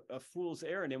a fool's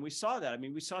errand. And we saw that. I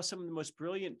mean, we saw some of the most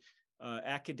brilliant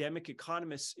academic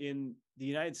economists in the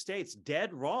United States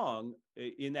dead wrong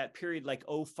in that period, like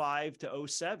 05 to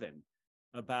 07.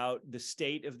 About the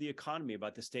state of the economy,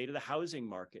 about the state of the housing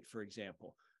market, for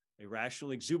example,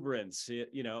 irrational exuberance.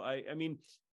 I mean,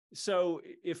 so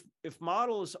if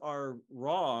models are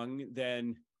wrong,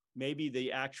 then maybe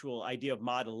the actual idea of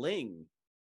modeling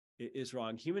is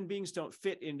wrong. Human beings don't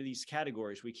fit into these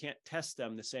categories. We can't test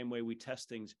them the same way we test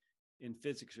things in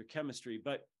physics or chemistry.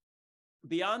 But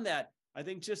beyond that, I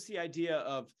think just the idea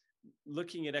of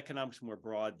looking at economics more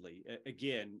broadly,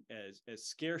 again, as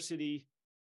scarcity.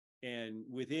 And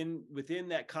within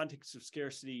that context of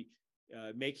scarcity,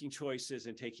 making choices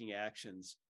and taking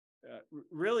actions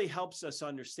really helps us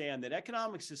understand that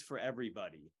economics is for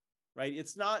everybody, right?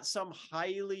 It's not some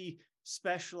highly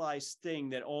specialized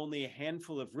thing that only a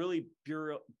handful of really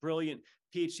brilliant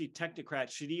PhD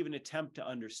technocrats should even attempt to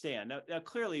understand. Now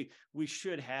clearly, we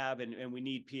should have and we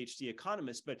need PhD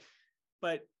economists, but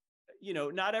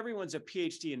not everyone's a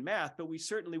PhD in math, but we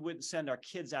certainly wouldn't send our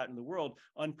kids out in the world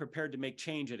unprepared to make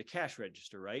change at a cash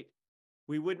register, right?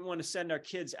 We wouldn't want to send our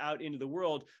kids out into the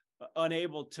world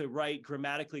unable to write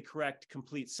grammatically correct,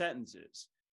 complete sentences,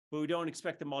 but we don't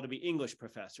expect them all to be English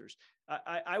professors.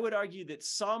 I would argue that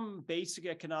some basic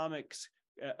economic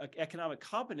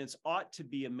competence ought to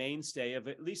be a mainstay of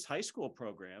at least high school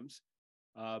programs.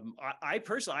 I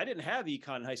personally, I didn't have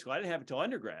econ in high school. I didn't have it till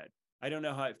undergrad. I don't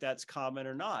know if that's common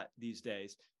or not these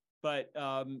days, but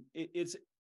it's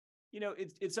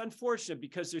unfortunate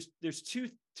because there's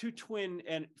two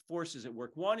twin forces at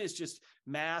work. One is just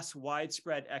mass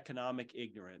widespread economic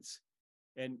ignorance,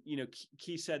 and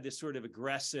Keith said this sort of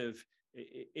aggressive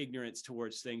ignorance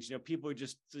towards things. People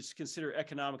just consider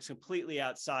economics completely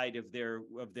outside of their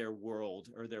world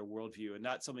or their worldview, and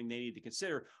not something they need to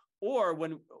consider.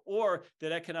 Or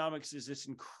that economics is this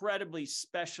incredibly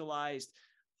specialized,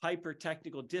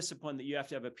 hyper-technical discipline that you have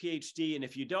to have a PhD, and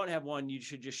if you don't have one, you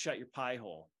should just shut your pie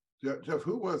hole. Jeff,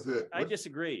 who was it? I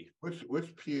disagree.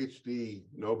 Which PhD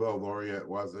Nobel laureate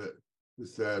was it who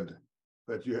said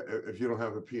that if you don't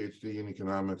have a PhD in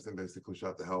economics, then basically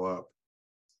shut the hell up?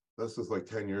 This was like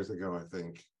 10 years ago, I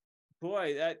think.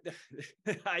 Boy, that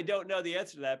I don't know the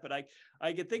answer to that, but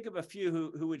I could think of a few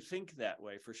who would think that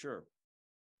way for sure.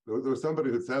 There was somebody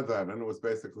who said that, and it was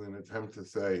basically an attempt to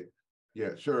say,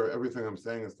 yeah, sure, everything I'm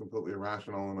saying is completely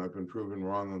irrational, and I've been proven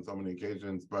wrong on so many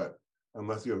occasions, but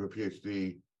unless you have a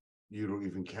PhD, you don't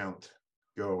even count.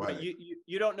 Go away. But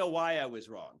you don't know why I was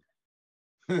wrong.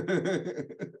 In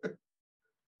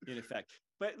effect.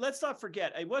 But let's not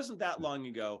forget, it wasn't that long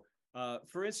ago.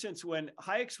 For instance, when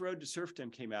Hayek's Road to Serfdom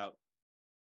came out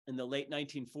in the late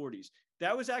 1940s,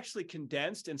 that was actually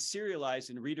condensed and serialized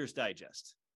in Reader's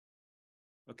Digest.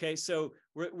 Okay, so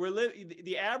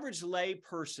the average lay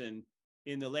person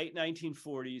in the late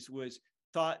 1940s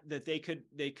thought that they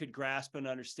could grasp and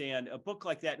understand a book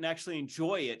like that and actually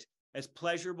enjoy it as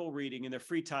pleasurable reading in their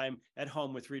free time at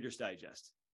home with Reader's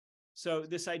Digest. So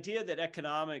this idea that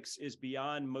economics is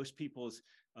beyond most people's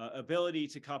ability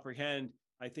to comprehend,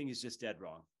 I think, is just dead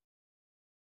wrong.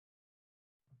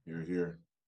 You're here.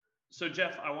 So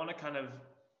Jeff, I want to kind of,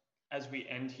 as we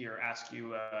end here, ask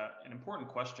you an important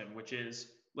question, which is,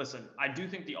 listen, I do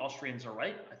think the Austrians are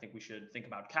right. I think we should think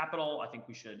about capital. I think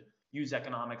we should use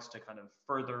economics to kind of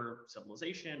further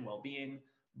civilization, well-being.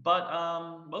 But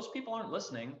most people aren't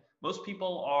listening. Most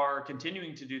people are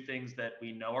continuing to do things that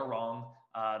we know are wrong,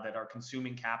 that are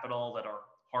consuming capital, that are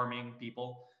harming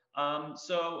people.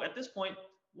 So at this point,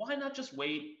 why not just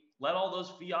wait, let all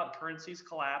those fiat currencies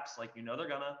collapse like you know they're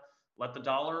gonna, let the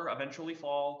dollar eventually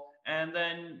fall, and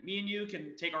then me and you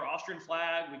can take our Austrian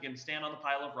flag, we can stand on the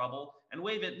pile of rubble and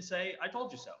wave it and say, I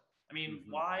told you so. I mean,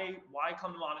 why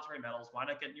come to monetary metals? Why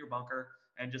not get in your bunker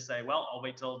and just say, well, I'll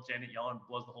wait till Janet Yellen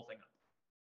blows the whole thing up?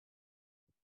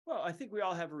 Well, I think we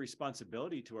all have a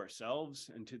responsibility to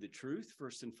ourselves and to the truth,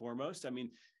 first and foremost. I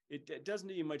mean, it doesn't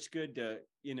do you much good to,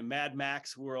 in a Mad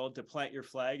Max world, to plant your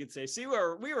flag and say, see,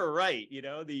 we were right. You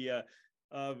know, the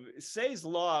Say's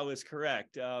law was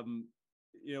correct,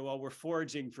 while we're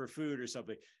foraging for food or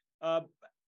something. And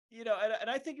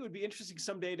I think it would be interesting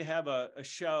someday to have a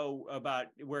show about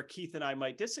where Keith and I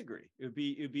might disagree. It would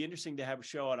be interesting to have a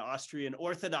show on Austrian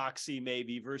orthodoxy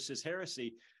maybe versus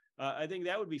heresy. I think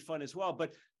that would be fun as well.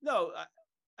 But no,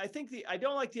 I think I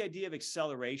don't like the idea of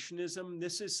accelerationism.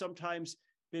 This has sometimes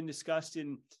been discussed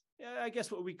in, I guess,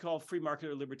 what we call free market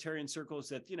or libertarian circles,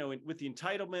 that, with the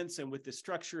entitlements and with the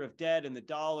structure of debt and the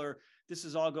dollar, this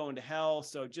is all going to hell.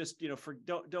 So just,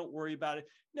 don't worry about it.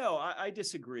 No, I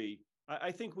disagree.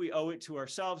 I think we owe it to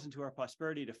ourselves and to our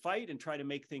posterity to fight and try to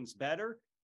make things better.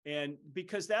 And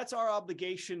because that's our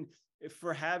obligation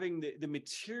for having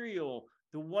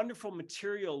the wonderful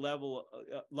material level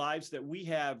lives that we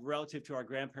have relative to our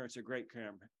grandparents or great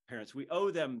grandparents. We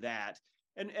owe them that.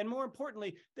 And more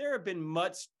importantly, there have been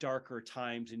much darker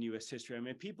times in U.S. history. I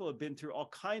mean, people have been through all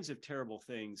kinds of terrible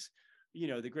things,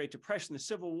 the Great Depression, the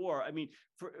Civil War. I mean,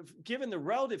 given the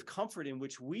relative comfort in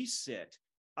which we sit,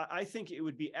 I think it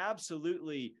would be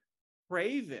absolutely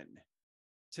craven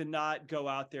to not go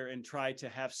out there and try to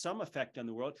have some effect on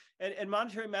the world. And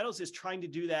monetary metals is trying to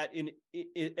do that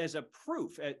as a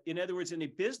proof. In other words, in a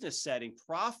business setting,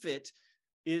 profit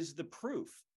is the proof.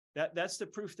 That's the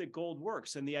proof that gold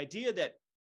works. And the idea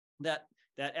that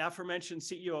aforementioned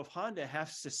CEO of Honda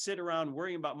has to sit around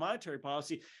worrying about monetary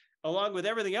policy, along with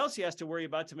everything else he has to worry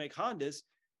about to make Hondas,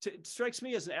 strikes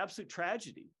me as an absolute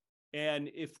tragedy.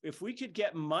 And if we could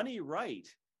get money right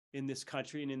in this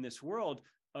country and in this world,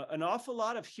 an awful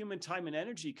lot of human time and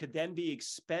energy could then be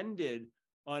expended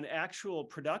on actual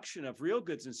production of real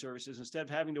goods and services instead of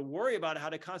having to worry about how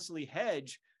to constantly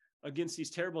hedge against these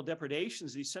terrible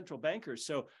depredations, these central bankers.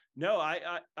 So no,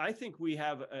 I think we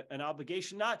have an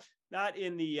obligation, not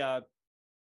in the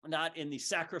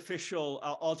sacrificial,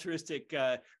 altruistic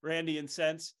Randian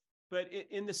sense, but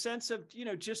in the sense of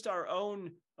just our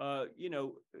own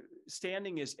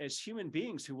standing as human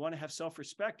beings who want to have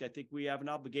self-respect. I think we have an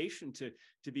obligation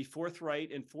to be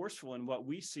forthright and forceful in what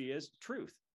we see as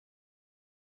truth.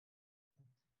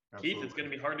 Absolutely. Keith, it's going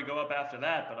to be hard to go up after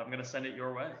that, but I'm going to send it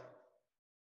your way.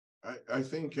 I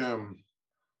think I'm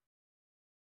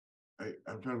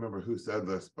trying to remember who said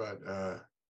this, but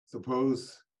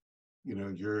suppose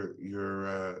your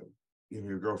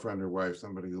girlfriend or wife,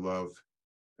 somebody you love,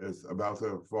 is about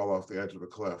to fall off the edge of a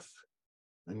cliff,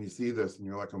 and you see this and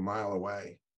you're like a mile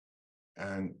away,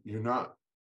 and you're not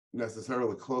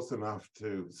necessarily close enough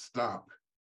to stop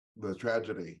the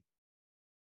tragedy.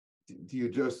 Do you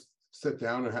just sit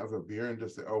down and have a beer and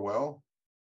just say, oh well,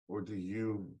 or do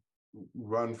you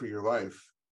run for your life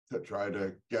to try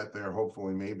to get there.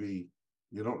 Hopefully, maybe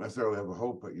you don't necessarily have a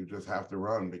hope, but you just have to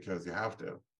run because you have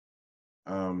to.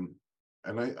 And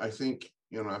I think,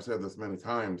 I've said this many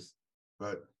times,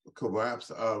 but the collapse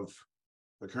of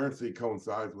the currency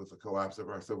coincides with the collapse of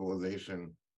our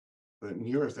civilization. The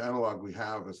nearest analog we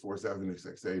have is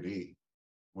 476 AD,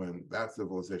 when that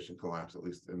civilization collapsed, at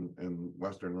least in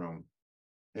Western Rome.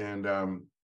 And,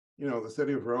 the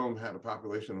city of Rome had a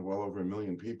population of well over 1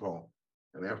 million people.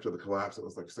 And after the collapse, it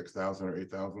was like 6,000 or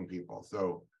 8,000 people.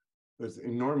 So there's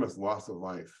enormous loss of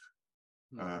life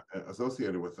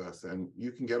associated with this. And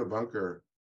you can get a bunker,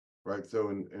 right? So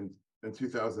in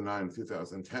 2009,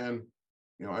 2010,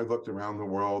 I looked around the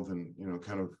world and,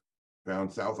 kind of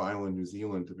found South Island, New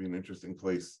Zealand to be an interesting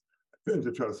place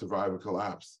to try to survive a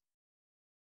collapse,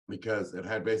 because it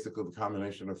had basically the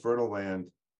combination of fertile land,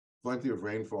 plenty of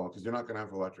rainfall, because you're not going to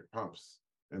have electric pumps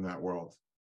in that world.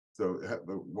 So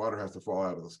the water has to fall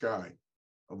out of the sky.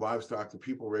 A livestock to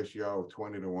people ratio of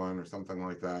 20-1 or something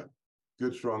like that.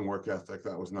 Good, strong work ethic.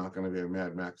 That was not going to be a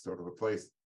Mad Max sort of a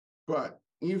place. But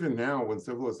even now, when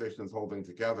civilization is holding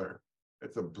together,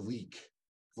 it's a bleak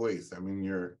place. I mean,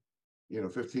 you're,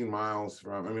 15 miles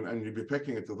from, and you'd be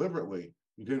picking it deliberately.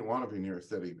 You didn't want to be near a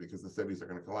city because the cities are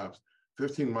going to collapse.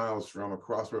 15 miles from a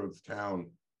crossroads town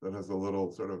that has a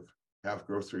little sort of half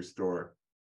grocery store,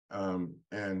 and,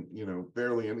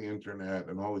 barely any internet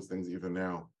and all these things even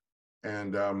now.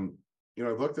 And, I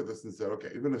looked at this and said,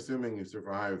 okay, even assuming you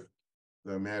survive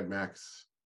the Mad Max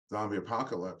zombie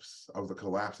apocalypse of the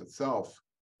collapse itself,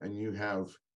 and you have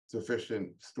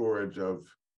sufficient storage of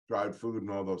dried food and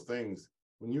all those things,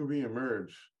 when you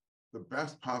reemerge, the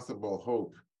best possible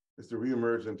hope is to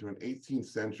reemerge into an 18th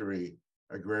century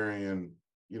agrarian,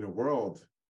 world.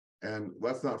 And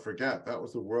let's not forget, that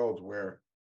was a world where,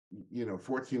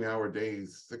 14-hour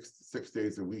days, six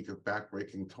days a week of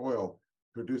backbreaking toil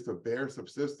produced a bare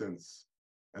subsistence.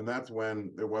 And that's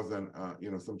when there wasn't,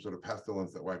 some sort of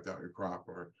pestilence that wiped out your crop,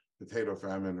 or potato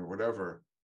famine or whatever.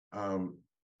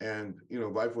 And,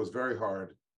 life was very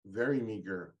hard, very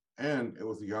meager, and it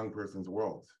was a young person's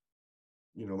world.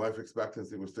 Life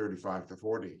expectancy was 35 to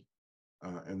 40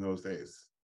 in those days.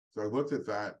 So I looked at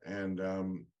that and,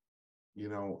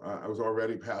 I was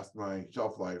already past my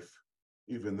shelf life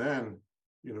even then,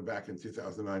 back in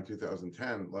 2009,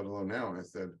 2010, let alone now. And I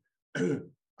said,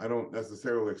 I don't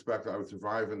necessarily expect I would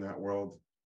survive in that world.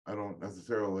 I don't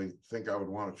necessarily think I would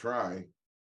want to try.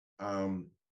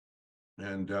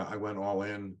 And I went all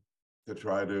in to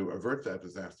try to avert that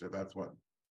disaster. That's what,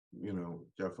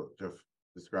 Jeff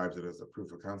describes it as a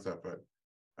proof of concept, but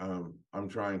I'm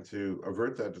trying to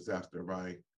avert that disaster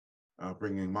by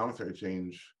bringing monetary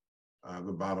change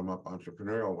the bottom-up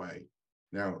entrepreneurial way.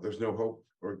 Now, there's no hope,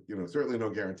 or certainly no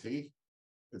guarantee.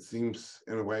 It seems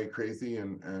in a way crazy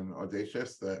and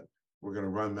audacious that we're going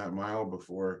to run that mile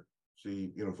before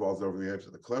she falls over the edge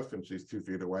of the cliff and she's 2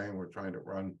 feet away and we're trying to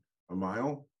run a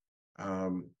mile.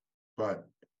 But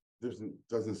there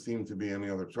doesn't seem to be any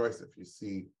other choice. If you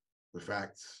see the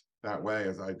facts that way,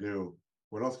 as I do,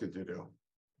 what else could you do?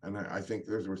 And I think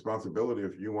there's a responsibility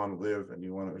if you want to live and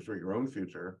you want to assure your own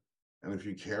future, and if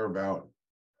you care about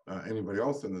anybody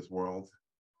else in this world,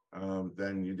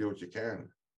 then you do what you can,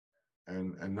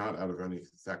 and not out of any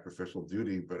sacrificial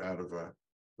duty, but out of a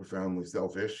profoundly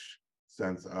selfish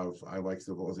sense of, I like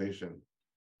civilization.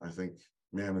 I think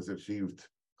man has achieved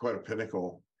quite a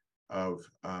pinnacle of,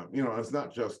 it's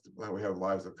not just that we have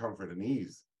lives of comfort and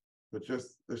ease, but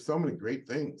just there's so many great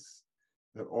things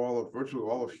that virtually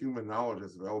all of human knowledge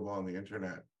is available on the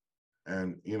internet.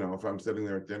 And, if I'm sitting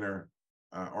there at dinner,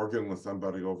 arguing with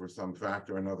somebody over some fact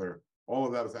or another, all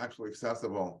of that is actually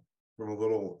accessible from a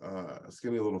little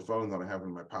skinny little phone that I have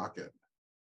in my pocket.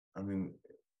 I mean,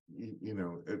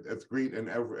 it's great in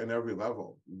every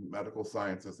level. Medical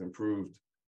science has improved.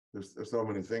 There's so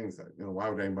many things that, why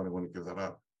would anybody want to give that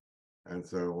up? And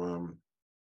so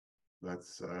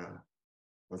that's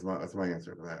my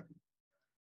answer to that.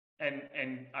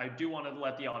 And I do want to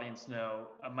let the audience know,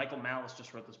 Michael Malice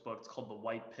just wrote this book. It's called The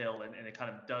White Pill, and it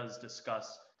kind of does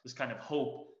discuss this kind of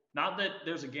hope. Not that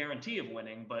there's a guarantee of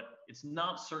winning, but it's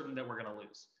not certain that we're going to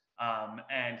lose.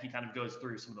 And he kind of goes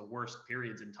through some of the worst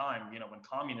periods in time, when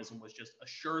communism was just a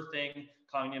sure thing.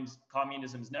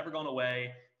 Communism is never going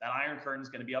away. That Iron Curtain is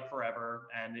going to be up forever.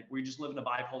 And we just live in a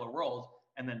bipolar world.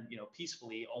 And then,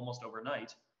 peacefully, almost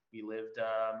overnight, we lived,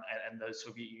 and the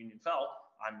Soviet Union fell.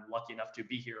 I'm lucky enough to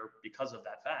be here because of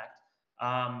that fact.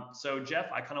 So Jeff,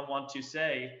 I kind of want to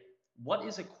say, what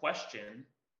is a question,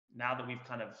 now that we've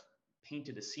kind of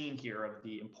painted a scene here of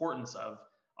the importance of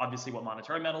obviously what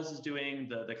Monetary Metals is doing,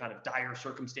 the kind of dire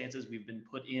circumstances we've been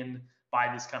put in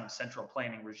by this kind of central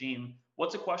planning regime.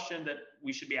 What's a question that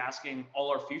we should be asking all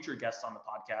our future guests on the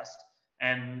podcast?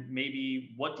 And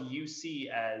maybe what do you see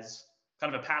as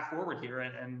kind of a path forward here,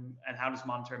 and how does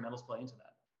Monetary Metals play into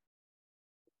that?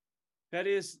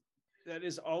 That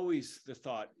is always the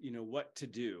thought, what to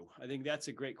do. I think that's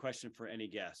a great question for any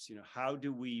guest. How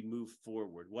do we move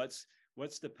forward? What's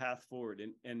the path forward?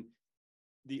 And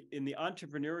in the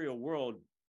entrepreneurial world,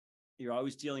 you're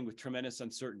always dealing with tremendous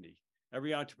uncertainty.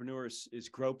 Every entrepreneur is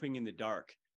groping in the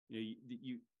dark.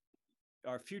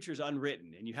 Our future is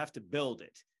unwritten, and you have to build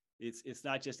it. It's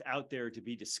not just out there to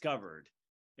be discovered.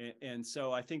 And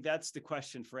so I think that's the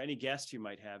question for any guest you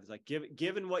might have, is like,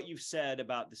 given what you've said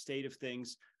about the state of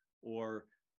things, or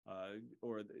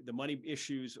the money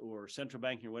issues, or central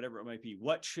banking, or whatever it might be,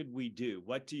 what should we do?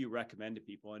 What do you recommend to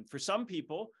people? And for some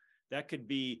people, that could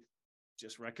be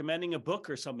just recommending a book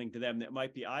or something to them that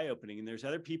might be eye-opening. And there's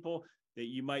other people that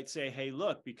you might say, hey,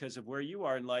 look, because of where you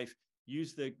are in life,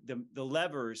 use the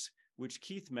levers which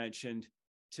Keith mentioned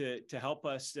to help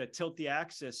us tilt the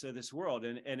axis of this world,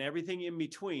 and everything in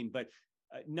between. But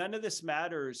none of this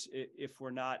matters if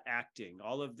we're not acting.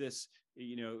 All of this,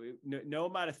 no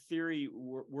amount of theory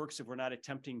works if we're not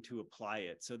attempting to apply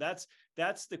it. So that's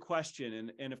the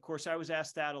question. And of course, I was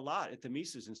asked that a lot at the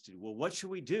Mises Institute. Well, what should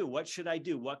we do? What should I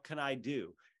do? What can I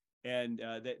do? And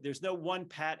there's no one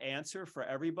pat answer for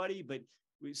everybody, but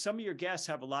some of your guests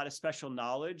have a lot of special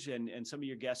knowledge, and some of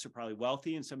your guests are probably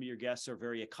wealthy, and some of your guests are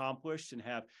very accomplished and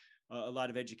have a lot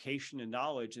of education and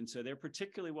knowledge. And so they're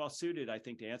particularly well suited, I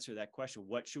think, to answer that question.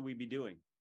 What should we be doing?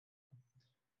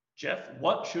 Jeff,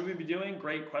 what should we be doing?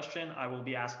 Great question. I will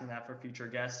be asking that for future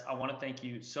guests. I want to thank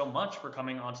you so much for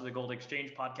coming onto the Gold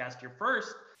Exchange podcast, your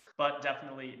first, but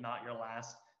definitely not your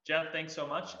last. Jeff, thanks so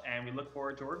much. And we look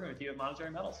forward to working with you at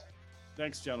Monetary Metals.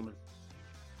 Thanks, gentlemen.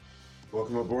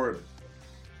 Welcome aboard.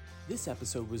 This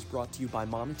episode was brought to you by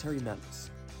Monetary Metals.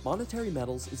 Monetary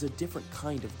Metals is a different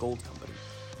kind of gold company.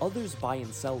 Others buy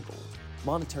and sell gold.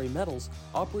 Monetary Metals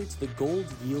operates the Gold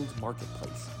Yield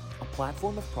Marketplace, a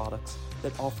platform of products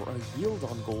that offer a yield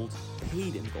on gold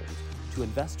paid in gold to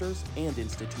investors and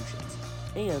institutions,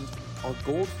 and are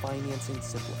gold financing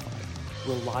simplified,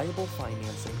 reliable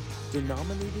financing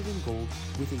denominated in gold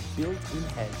with a built-in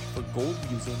hedge for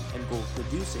gold-using and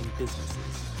gold-producing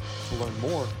businesses. To learn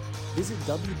more, visit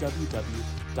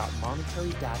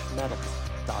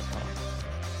www.monetary-metals.com.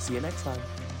 See you next time.